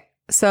 Okay.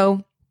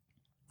 So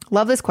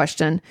love this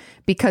question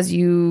because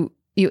you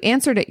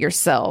answered it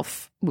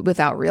yourself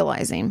without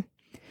realizing.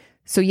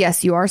 So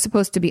yes, you are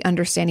supposed to be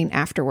understanding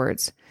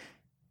afterwards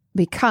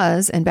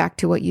because, and back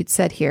to what you'd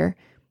said here,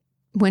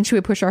 when should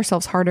we push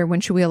ourselves harder?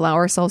 When should we allow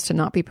ourselves to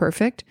not be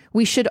perfect?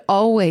 We should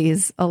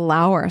always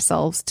allow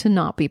ourselves to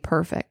not be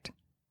perfect.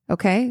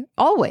 Okay?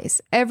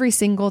 Always. Every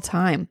single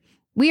time.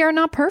 We are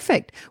not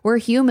perfect. We're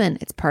human.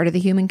 It's part of the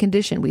human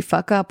condition. We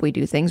fuck up. We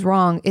do things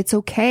wrong. It's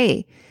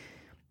okay.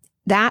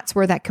 That's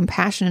where that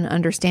compassion and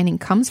understanding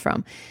comes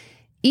from.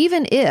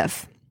 Even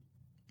if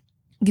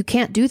you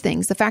can't do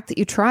things, the fact that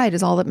you tried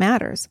is all that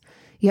matters.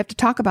 You have to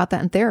talk about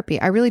that in therapy.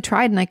 I really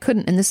tried and I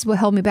couldn't, and this is what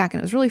held me back. And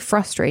it was really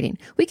frustrating.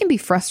 We can be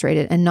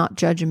frustrated and not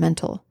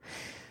judgmental.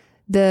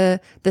 The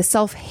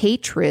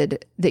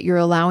self-hatred that you're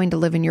allowing to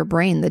live in your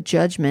brain, the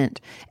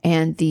judgment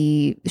and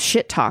the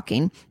shit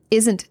talking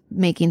isn't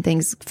making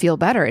things feel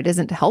better. It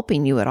isn't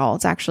helping you at all.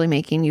 It's actually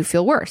making you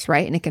feel worse,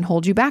 right? And it can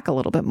hold you back a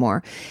little bit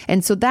more.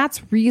 And so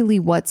that's really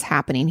what's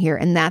happening here.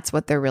 And that's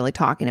what they're really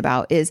talking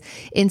about is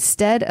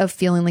instead of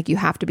feeling like you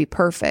have to be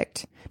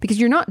perfect, because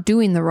you're not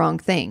doing the wrong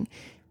thing.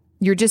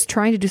 You're just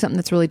trying to do something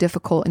that's really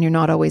difficult and you're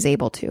not always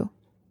able to.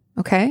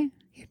 Okay?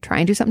 You're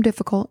trying to do something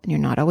difficult and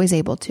you're not always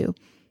able to.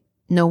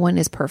 No one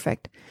is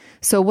perfect.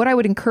 So what I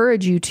would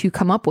encourage you to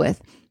come up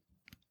with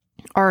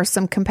are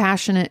some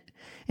compassionate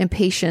and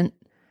patient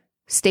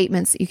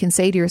statements that you can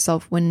say to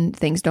yourself when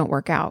things don't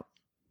work out.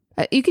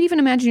 You could even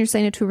imagine you're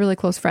saying it to a really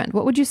close friend.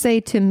 What would you say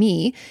to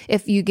me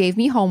if you gave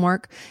me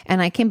homework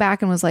and I came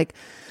back and was like,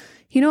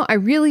 I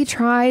really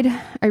tried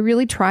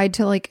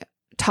to like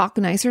talk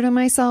nicer to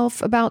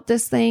myself about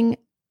this thing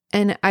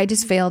and I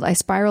just failed. I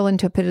spiraled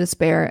into a pit of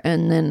despair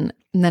and then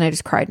I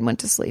just cried and went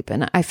to sleep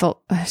and I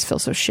just feel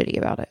so shitty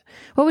about it.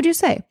 What would you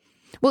say?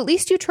 Well, at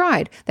least you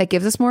tried. That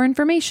gives us more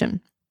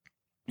information.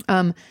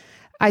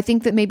 I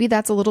think that maybe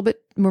that's a little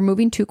bit, we're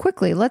moving too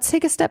quickly. Let's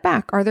take a step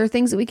back. Are there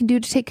things that we can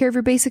do to take care of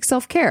your basic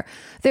self-care?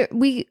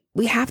 We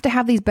have to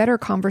have these better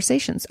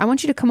conversations. I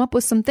want you to come up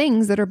with some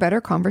things that are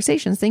better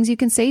conversations, things you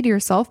can say to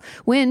yourself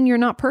when you're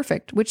not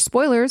perfect, which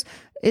spoilers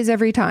is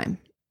every time.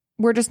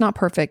 We're just not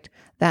perfect.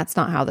 That's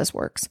not how this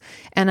works.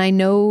 And I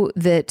know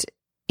that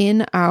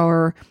in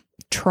our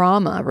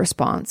trauma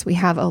response, we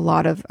have a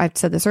lot of, I've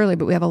said this earlier,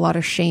 but we have a lot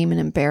of shame and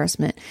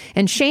embarrassment.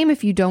 And shame,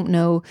 if you don't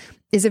know,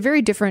 is a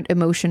very different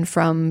emotion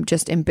from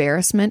just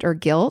embarrassment or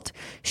guilt.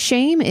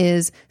 Shame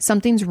is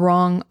something's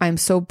wrong. I'm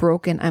so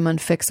broken. I'm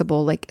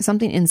unfixable. Like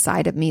something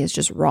inside of me is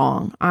just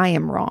wrong. I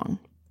am wrong,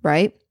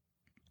 right?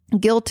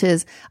 Guilt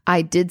is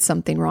I did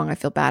something wrong. I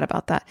feel bad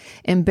about that.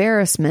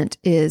 Embarrassment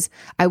is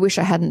I wish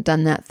I hadn't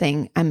done that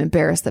thing. I'm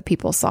embarrassed that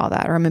people saw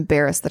that, or I'm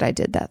embarrassed that I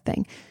did that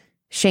thing.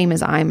 Shame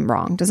is I'm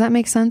wrong. Does that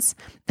make sense?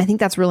 I think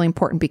that's really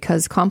important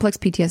because complex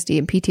PTSD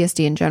and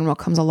PTSD in general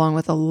comes along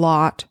with a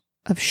lot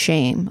of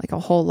shame, like a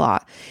whole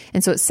lot.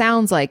 And so it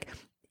sounds like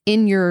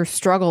in your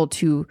struggle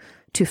to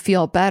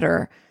feel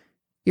better,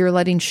 you're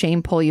letting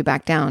shame pull you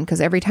back down because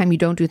every time you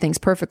don't do things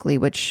perfectly,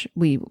 which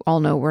we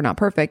all know we're not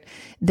perfect,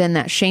 then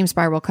that shame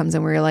spiral comes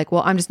in where you're like,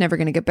 well, I'm just never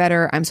going to get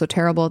better. I'm so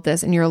terrible at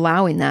this. And you're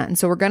allowing that. And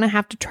so we're going to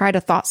have to try to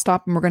thought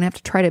stop and we're going to have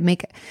to try to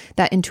make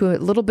that into a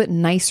little bit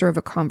nicer of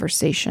a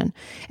conversation.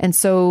 And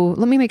so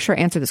let me make sure I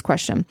answer this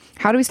question.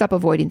 How do we stop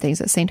avoiding things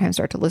at the same time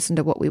start to listen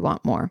to what we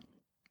want more?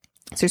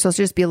 So you're supposed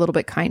to just be a little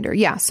bit kinder.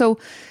 Yeah. So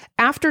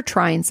after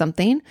trying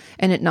something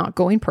and it not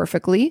going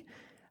perfectly,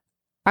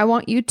 I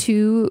want you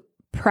to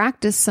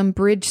practice some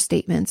bridge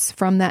statements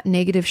from that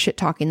negative shit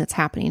talking that's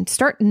happening.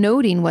 Start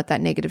noting what that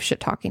negative shit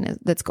talking is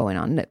that's going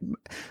on.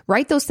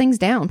 Write those things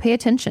down. Pay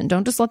attention.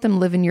 Don't just let them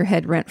live in your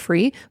head rent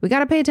free. We got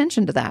to pay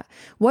attention to that.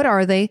 What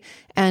are they?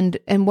 And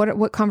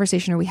what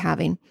conversation are we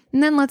having?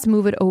 And then let's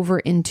move it over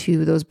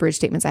into those bridge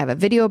statements. I have a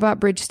video about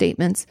bridge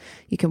statements.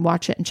 You can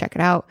watch it and check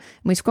it out.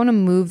 And we're just going to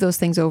move those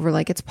things over.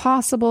 Like it's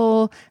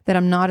possible that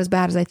I'm not as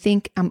bad as I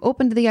think. I'm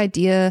open to the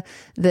idea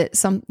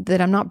that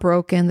I'm not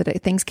broken,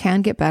 that things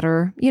can get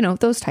better.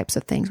 Those types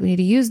of things. We need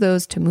to use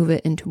those to move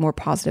it into a more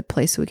positive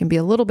place so we can be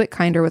a little bit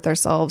kinder with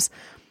ourselves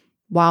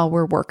while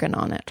we're working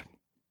on it.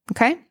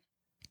 Okay?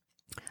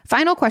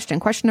 Final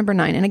question number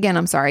 9. And again,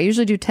 I'm sorry, I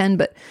usually do 10,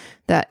 but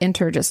that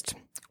enter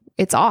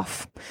it's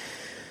off.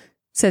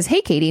 Says,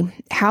 hey, Katie,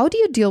 how do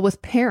you deal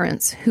with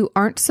parents who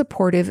aren't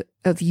supportive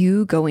of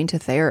you going to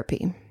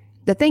therapy?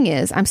 The thing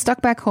is, I'm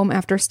stuck back home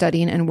after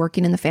studying and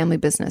working in the family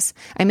business.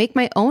 I make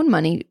my own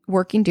money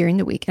working during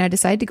the week, and I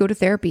decided to go to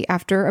therapy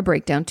after a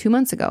breakdown 2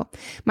 months ago.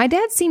 My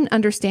dad seemed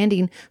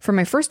understanding for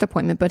my first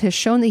appointment, but has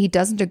shown that he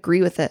doesn't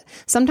agree with it,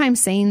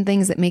 sometimes saying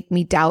things that make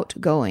me doubt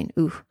going.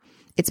 Ooh.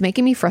 It's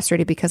making me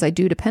frustrated because I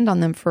do depend on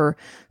them for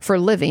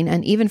living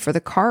and even for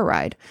the car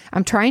ride.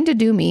 I'm trying to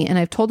do me, and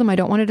I've told them I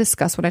don't want to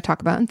discuss what I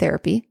talk about in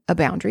therapy, a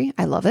boundary.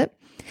 I love it.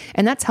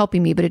 And that's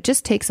helping me, but it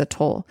just takes a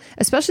toll,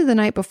 especially the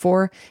night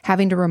before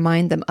having to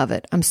remind them of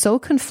it. I'm so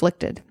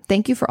conflicted.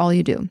 Thank you for all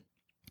you do.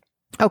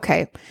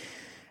 Okay.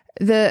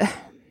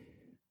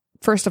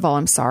 first of all,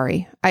 I'm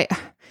sorry.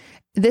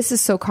 This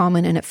is so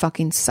common and it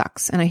fucking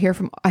sucks. And I hear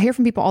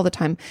from people all the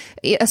time,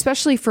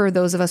 especially for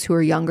those of us who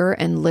are younger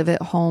and live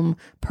at home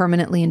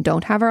permanently and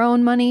don't have our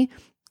own money.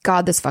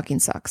 God, this fucking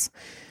sucks.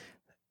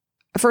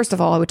 First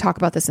of all, I would talk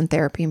about this in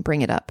therapy and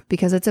bring it up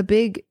because it's a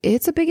big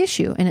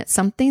issue. And it's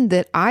something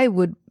that I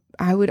would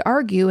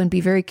argue and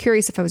be very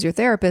curious if I was your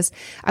therapist.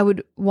 I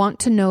would want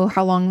to know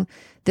how long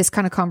this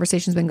kind of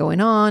conversation has been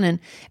going on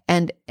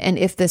and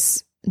if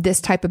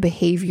this type of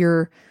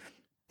behavior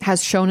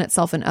has shown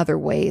itself in other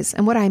ways.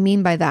 And what I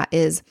mean by that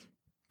is,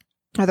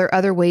 are there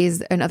other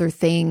ways and other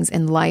things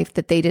in life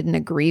that they didn't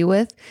agree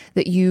with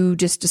that you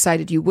just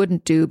decided you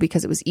wouldn't do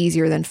because it was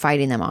easier than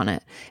fighting them on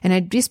it? And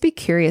I'd just be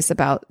curious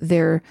about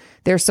their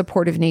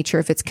supportive nature,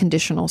 if it's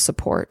conditional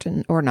support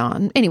or not.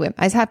 And anyway,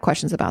 I have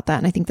questions about that.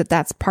 And I think that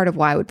that's part of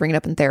why I would bring it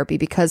up in therapy,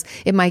 because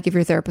it might give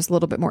your therapist a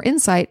little bit more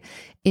insight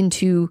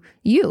into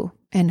you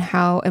and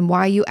how and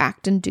why you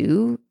act and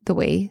do the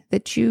way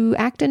that you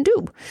act and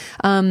do.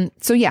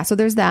 So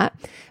there's that.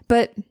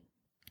 But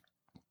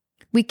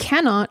we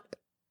cannot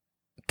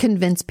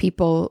convince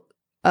people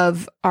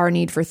of our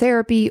need for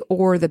therapy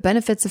or the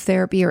benefits of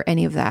therapy or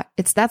any of that.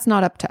 That's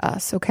not up to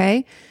us,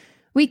 okay?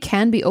 We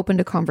can be open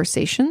to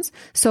conversations.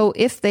 So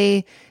if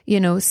they,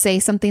 say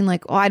something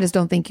like, "Oh, I just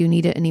don't think you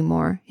need it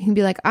anymore," you can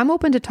be like, "I'm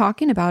open to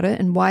talking about it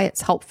and why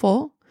it's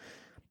helpful."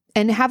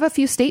 And have a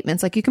few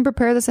statements, like you can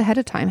prepare this ahead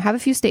of time. Have a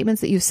few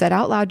statements that you've said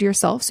out loud to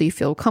yourself so you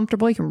feel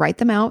comfortable. You can write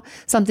them out.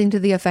 Something to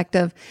the effect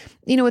of,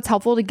 it's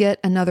helpful to get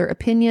another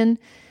opinion.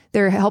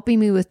 They're helping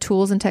me with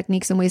tools and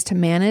techniques and ways to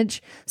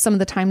manage some of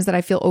the times that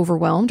I feel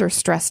overwhelmed or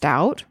stressed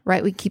out,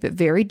 right? We keep it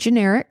very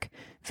generic,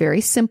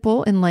 very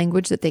simple in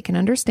language that they can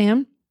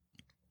understand.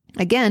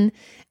 Again,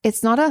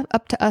 it's not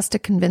up to us to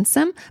convince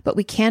them, but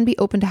we can be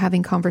open to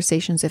having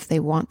conversations if they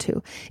want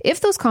to.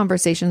 If those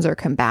conversations are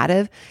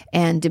combative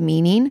and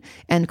demeaning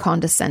and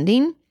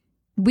condescending,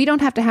 we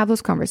don't have to have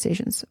those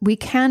conversations. We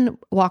can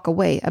walk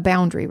away, a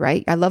boundary,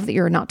 right? I love that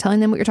you're not telling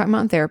them what you're talking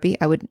about in therapy.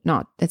 I would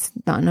not, it's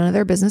not none of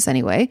their business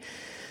anyway.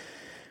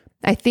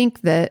 I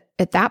think that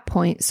at that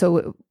point,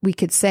 so we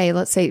could say,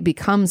 let's say it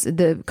becomes,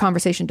 the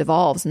conversation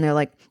devolves and they're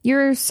like,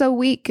 "You're so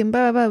weak," and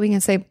blah, blah, blah. We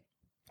can say,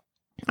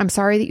 "I'm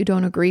sorry that you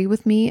don't agree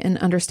with me and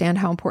understand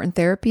how important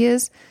therapy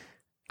is.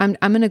 I'm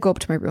going to go up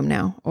to my room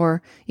now."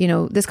 Or,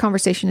 "This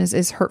conversation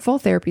is hurtful.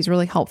 Therapy is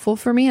really helpful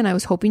for me. And I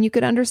was hoping you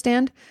could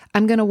understand.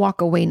 I'm going to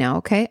walk away now.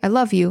 Okay. I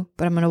love you,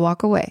 but I'm going to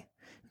walk away."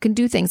 We can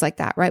do things like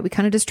that, right? We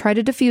kind of just try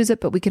to diffuse it,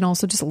 but we can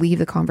also just leave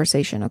the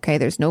conversation. Okay.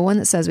 There's no one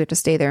that says we have to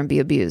stay there and be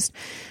abused.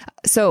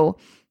 So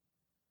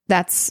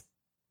I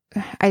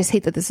just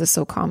hate that this is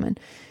so common.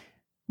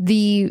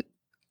 The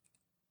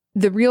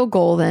real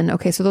goal then,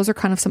 okay, so those are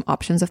kind of some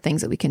options of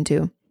things that we can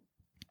do.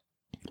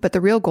 But the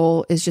real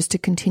goal is just to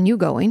continue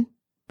going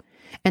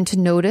and to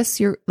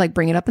notice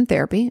bring it up in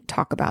therapy,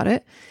 talk about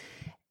it.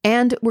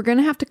 And we're going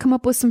to have to come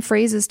up with some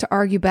phrases to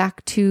argue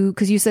back to,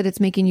 because you said it's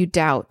making you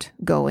doubt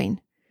going.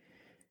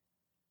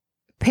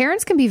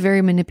 Parents can be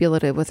very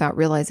manipulative without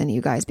realizing it,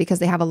 you guys, because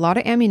they have a lot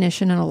of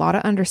ammunition and a lot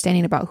of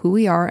understanding about who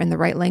we are and the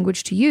right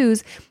language to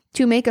use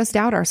to make us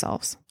doubt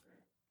ourselves.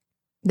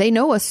 They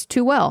know us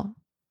too well.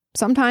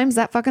 Sometimes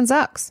that fucking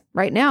sucks.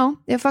 Right now,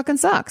 it fucking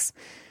sucks.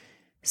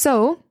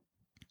 So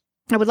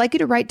I would like you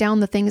to write down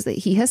the things that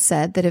he has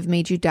said that have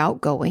made you doubt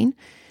going.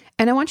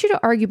 And I want you to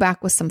argue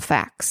back with some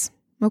facts.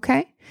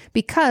 Okay?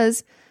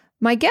 Because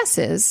my guess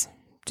is,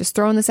 just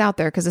throwing this out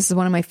there, because this is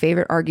one of my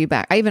favorite argue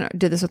back. I even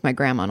did this with my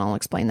grandma, and I'll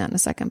explain that in a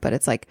second. But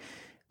it's like,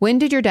 when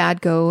did your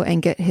dad go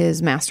and get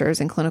his master's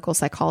in clinical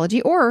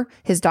psychology or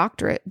his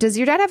doctorate? Does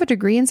your dad have a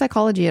degree in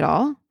psychology at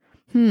all?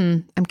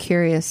 I'm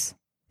curious.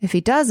 If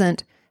he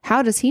doesn't,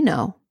 how does he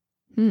know?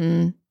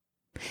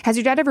 Has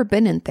your dad ever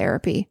been in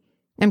therapy?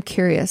 I'm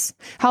curious.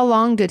 How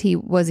long if he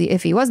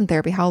was in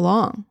therapy, how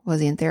long was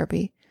he in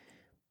therapy?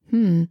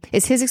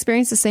 Is his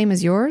experience the same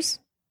as yours?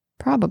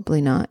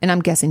 Probably not. And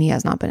I'm guessing he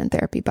has not been in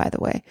therapy, by the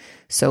way.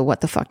 So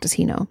what the fuck does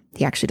he know?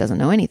 He actually doesn't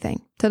know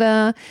anything.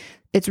 Ta-da.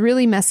 It's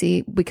really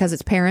messy because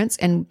it's parents.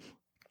 And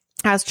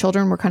as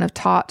children, we're kind of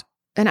taught,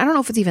 and I don't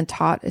know if it's even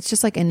taught, it's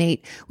just like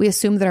innate. We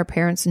assume that our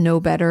parents know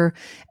better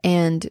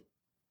and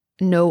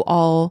know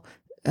all,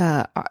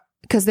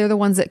 because they're the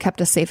ones that kept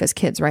us safe as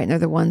kids, right? And they're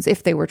the ones,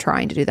 if they were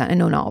trying to do that, and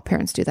no, not all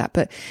parents do that,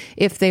 but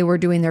if they were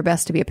doing their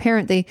best to be a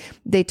parent,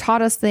 they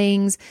taught us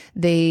things,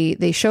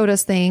 they showed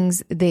us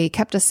things, they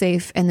kept us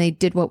safe, and they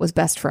did what was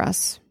best for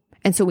us.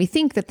 And so we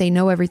think that they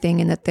know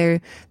everything and that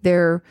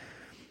they're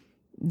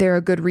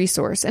a good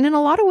resource. And in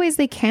a lot of ways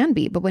they can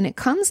be, but when it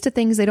comes to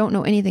things they don't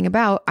know anything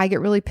about, I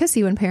get really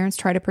pissy when parents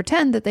try to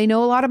pretend that they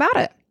know a lot about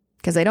it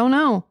because they don't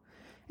know.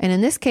 And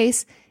in this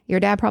case, your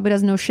dad probably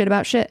doesn't know shit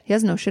about shit. He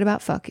doesn't know shit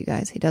about fuck, you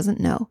guys. He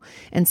doesn't know.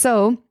 And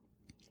so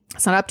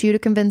it's not up to you to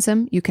convince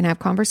him. You can have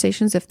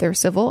conversations if they're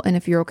civil and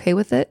if you're okay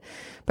with it.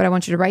 But I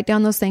want you to write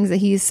down those things that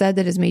he said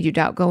that has made you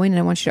doubt going. And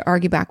I want you to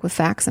argue back with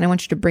facts. And I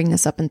want you to bring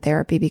this up in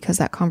therapy because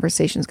that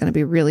conversation is going to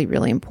be really,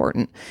 really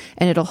important.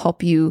 And it'll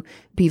help you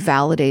be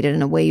validated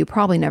in a way you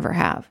probably never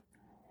have.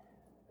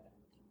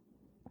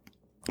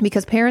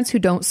 Because parents who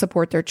don't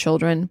support their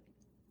children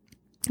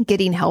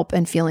getting help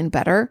and feeling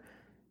better.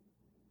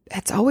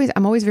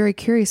 I'm always very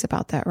curious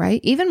about that, right?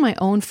 Even my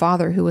own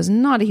father, who was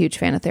not a huge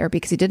fan of therapy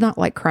because he did not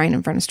like crying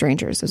in front of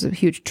strangers. It was a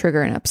huge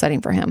trigger and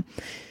upsetting for him.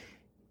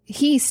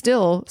 He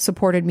still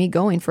supported me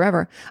going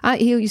forever.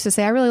 He used to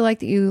say, I really like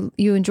that you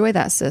enjoy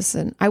that, sis.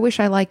 And I wish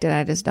I liked it.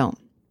 I just don't.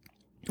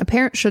 A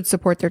parent should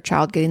support their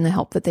child getting the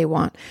help that they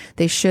want.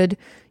 They should,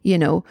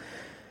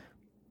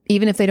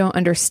 even if they don't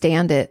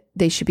understand it,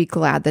 they should be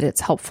glad that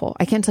it's helpful.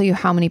 I can't tell you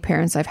how many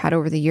parents I've had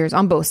over the years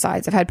on both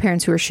sides. I've had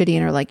parents who are shitty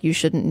and are like, you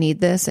shouldn't need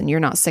this and you're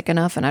not sick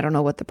enough. And I don't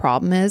know what the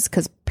problem is,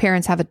 because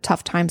parents have a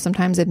tough time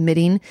sometimes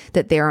admitting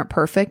that they aren't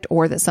perfect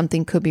or that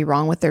something could be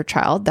wrong with their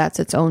child. That's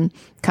its own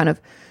kind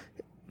of,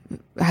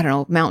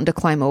 mountain to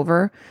climb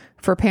over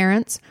for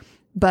parents.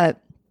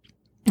 But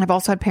I've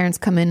also had parents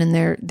come in and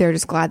they're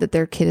just glad that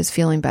their kid is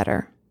feeling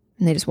better.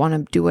 And they just want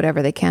to do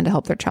whatever they can to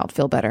help their child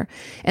feel better.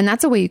 And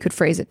that's a way you could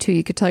phrase it too.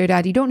 You could tell your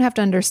dad, you don't have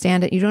to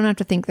understand it. You don't have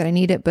to think that I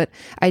need it, but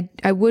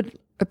I would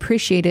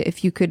appreciate it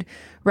if you could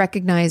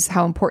recognize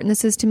how important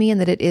this is to me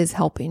and that it is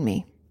helping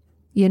me.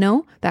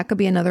 That could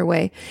be another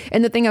way.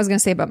 And the thing I was going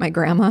to say about my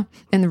grandma,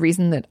 and the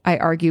reason that I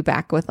argue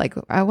back with, like,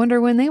 I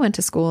wonder when they went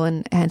to school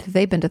and have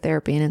they been to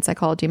therapy and in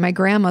psychology. My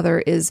grandmother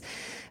is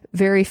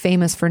very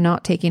famous for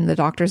not taking the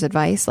doctor's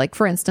advice. Like,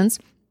 for instance,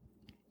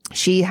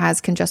 she has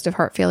congestive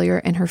heart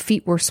failure and her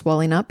feet were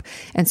swelling up.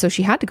 And so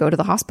she had to go to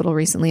the hospital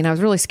recently. And I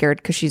was really scared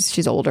because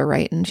she's older,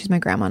 right? And she's my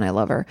grandma and I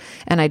love her.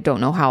 And I don't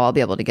know how I'll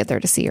be able to get there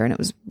to see her. And it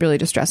was really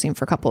distressing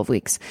for a couple of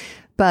weeks.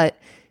 But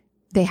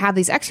they have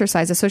these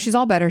exercises. So she's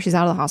all better. She's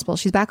out of the hospital.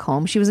 She's back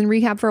home. She was in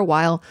rehab for a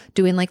while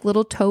doing like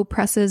little toe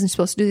presses and she's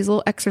supposed to do these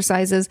little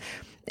exercises.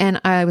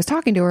 And I was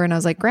talking to her and I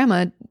was like,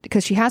 Grandma,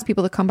 because she has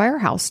people that come by her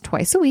house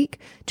twice a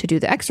week to do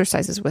the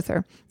exercises with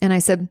her. And I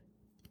said,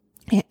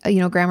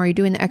 Grandma, are you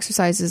doing the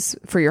exercises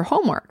for your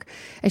homework?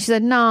 And she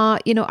said, nah,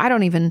 they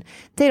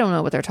don't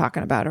know what they're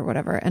talking about or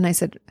whatever. And I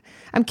said,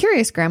 I'm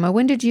curious, Grandma,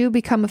 when did you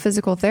become a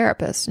physical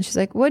therapist? And she's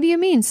like, what do you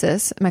mean,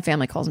 sis? My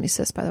family calls me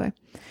sis, by the way.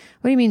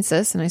 What do you mean,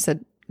 sis? And I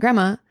said,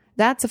 Grandma,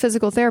 that's a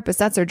physical therapist.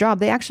 That's their job.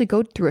 They actually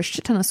go through a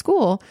shit ton of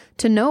school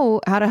to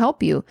know how to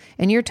help you.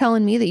 And you're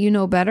telling me that you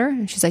know better?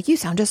 And she's like, you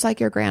sound just like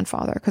your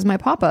grandfather. Because my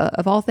papa,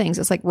 of all things,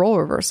 it's like role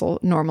reversal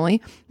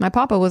normally. My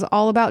papa was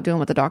all about doing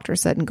what the doctor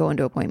said and going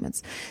to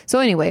appointments. So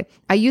anyway,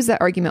 I use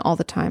that argument all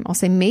the time. I'll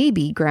say,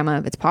 maybe,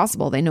 Grandma, it's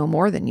possible they know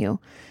more than you.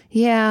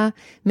 Yeah,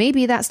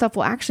 maybe that stuff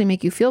will actually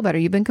make you feel better.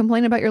 You've been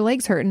complaining about your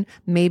legs hurting.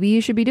 Maybe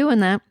you should be doing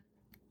that.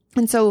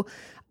 And so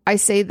I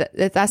say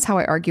that's how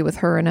I argue with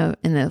her in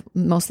the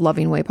most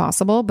loving way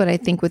possible. But I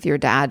think with your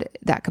dad,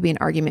 that could be an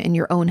argument in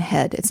your own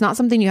head. It's not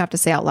something you have to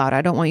say out loud.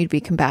 I don't want you to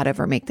be combative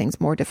or make things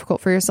more difficult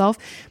for yourself.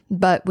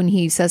 But when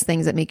he says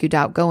things that make you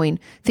doubt going,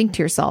 think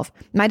to yourself,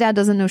 my dad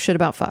doesn't know shit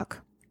about fuck.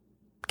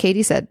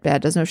 Katie said,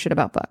 Dad doesn't know shit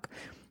about fuck.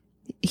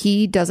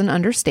 He doesn't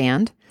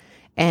understand.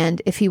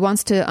 And if he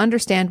wants to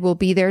understand, we'll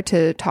be there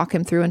to talk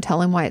him through and tell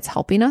him why it's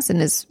helping us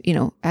and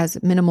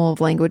as minimal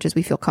of language as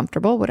we feel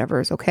comfortable, whatever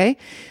is okay.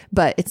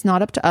 But it's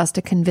not up to us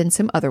to convince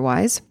him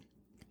otherwise.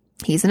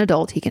 He's an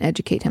adult. He can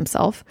educate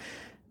himself.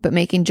 But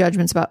making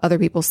judgments about other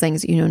people's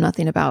things that you know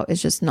nothing about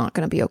is just not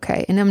going to be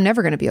okay. And I'm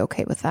never going to be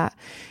okay with that.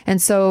 And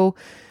so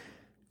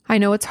I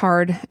know it's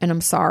hard and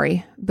I'm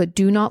sorry, but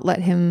do not let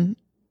him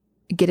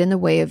get in the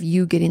way of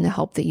you getting the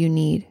help that you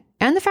need.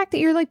 And the fact that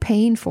you're like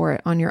paying for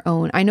it on your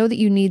own. I know that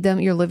you need them,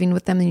 you're living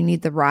with them and you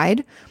need the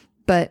ride,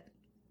 but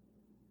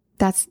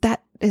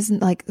that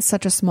isn't like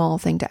such a small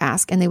thing to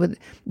ask. And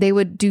they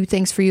would do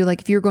things for you.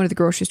 Like if you were going to the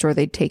grocery store,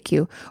 they'd take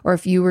you. Or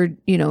if you were,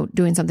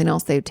 doing something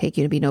else, they would take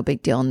you. To be no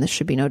big deal. And this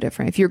should be no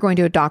different. If you're going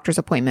to a doctor's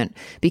appointment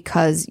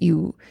because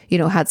you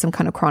had some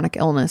kind of chronic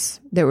illness,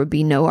 there would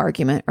be no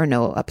argument or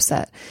no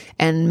upset.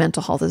 And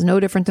mental health is no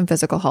different than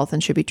physical health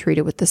and should be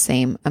treated with the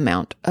same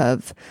amount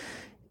of,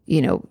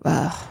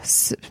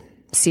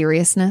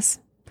 seriousness.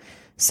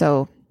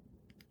 So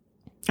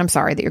I'm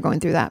sorry that you're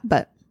going through that,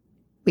 but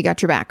we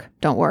got your back.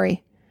 Don't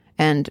worry.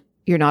 And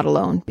you're not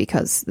alone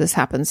because this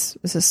happens.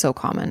 This is so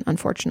common,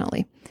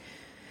 unfortunately.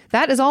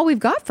 That is all we've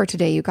got for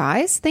today, you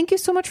guys. Thank you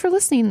so much for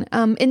listening.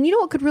 And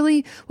what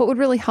would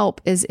really help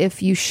is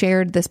if you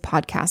shared this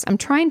podcast. I'm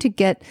trying to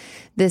get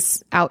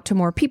this out to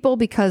more people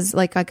because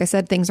like I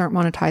said, things aren't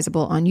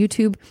monetizable on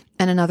YouTube.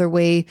 And another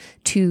way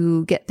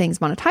to get things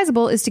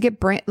monetizable is to get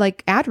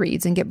ad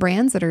reads and get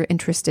brands that are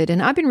interested.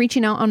 And I've been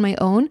reaching out on my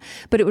own,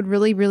 but it would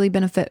really, really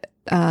benefit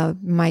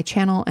my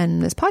channel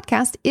and this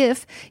podcast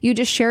if you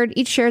just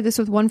each share this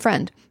with one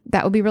friend.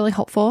 That would be really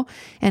helpful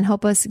and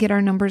help us get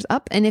our numbers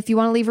up. And if you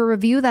want to leave a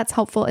review, that's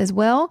helpful as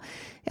well.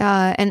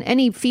 And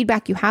any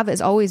feedback you have is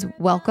always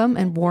welcome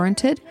and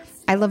warranted.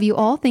 I love you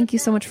all. Thank you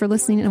so much for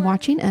listening and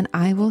watching, and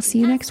I will see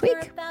you next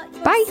week.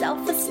 Bye.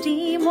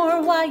 Self-esteem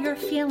or why your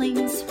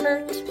feelings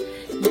hurt.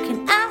 You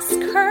can ask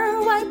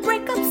her why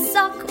breakups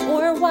suck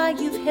or why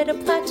you've hit a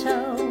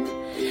plateau.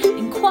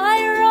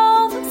 Inquire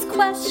all those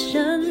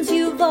questions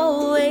you've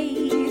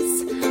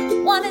always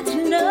wanted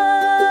to know.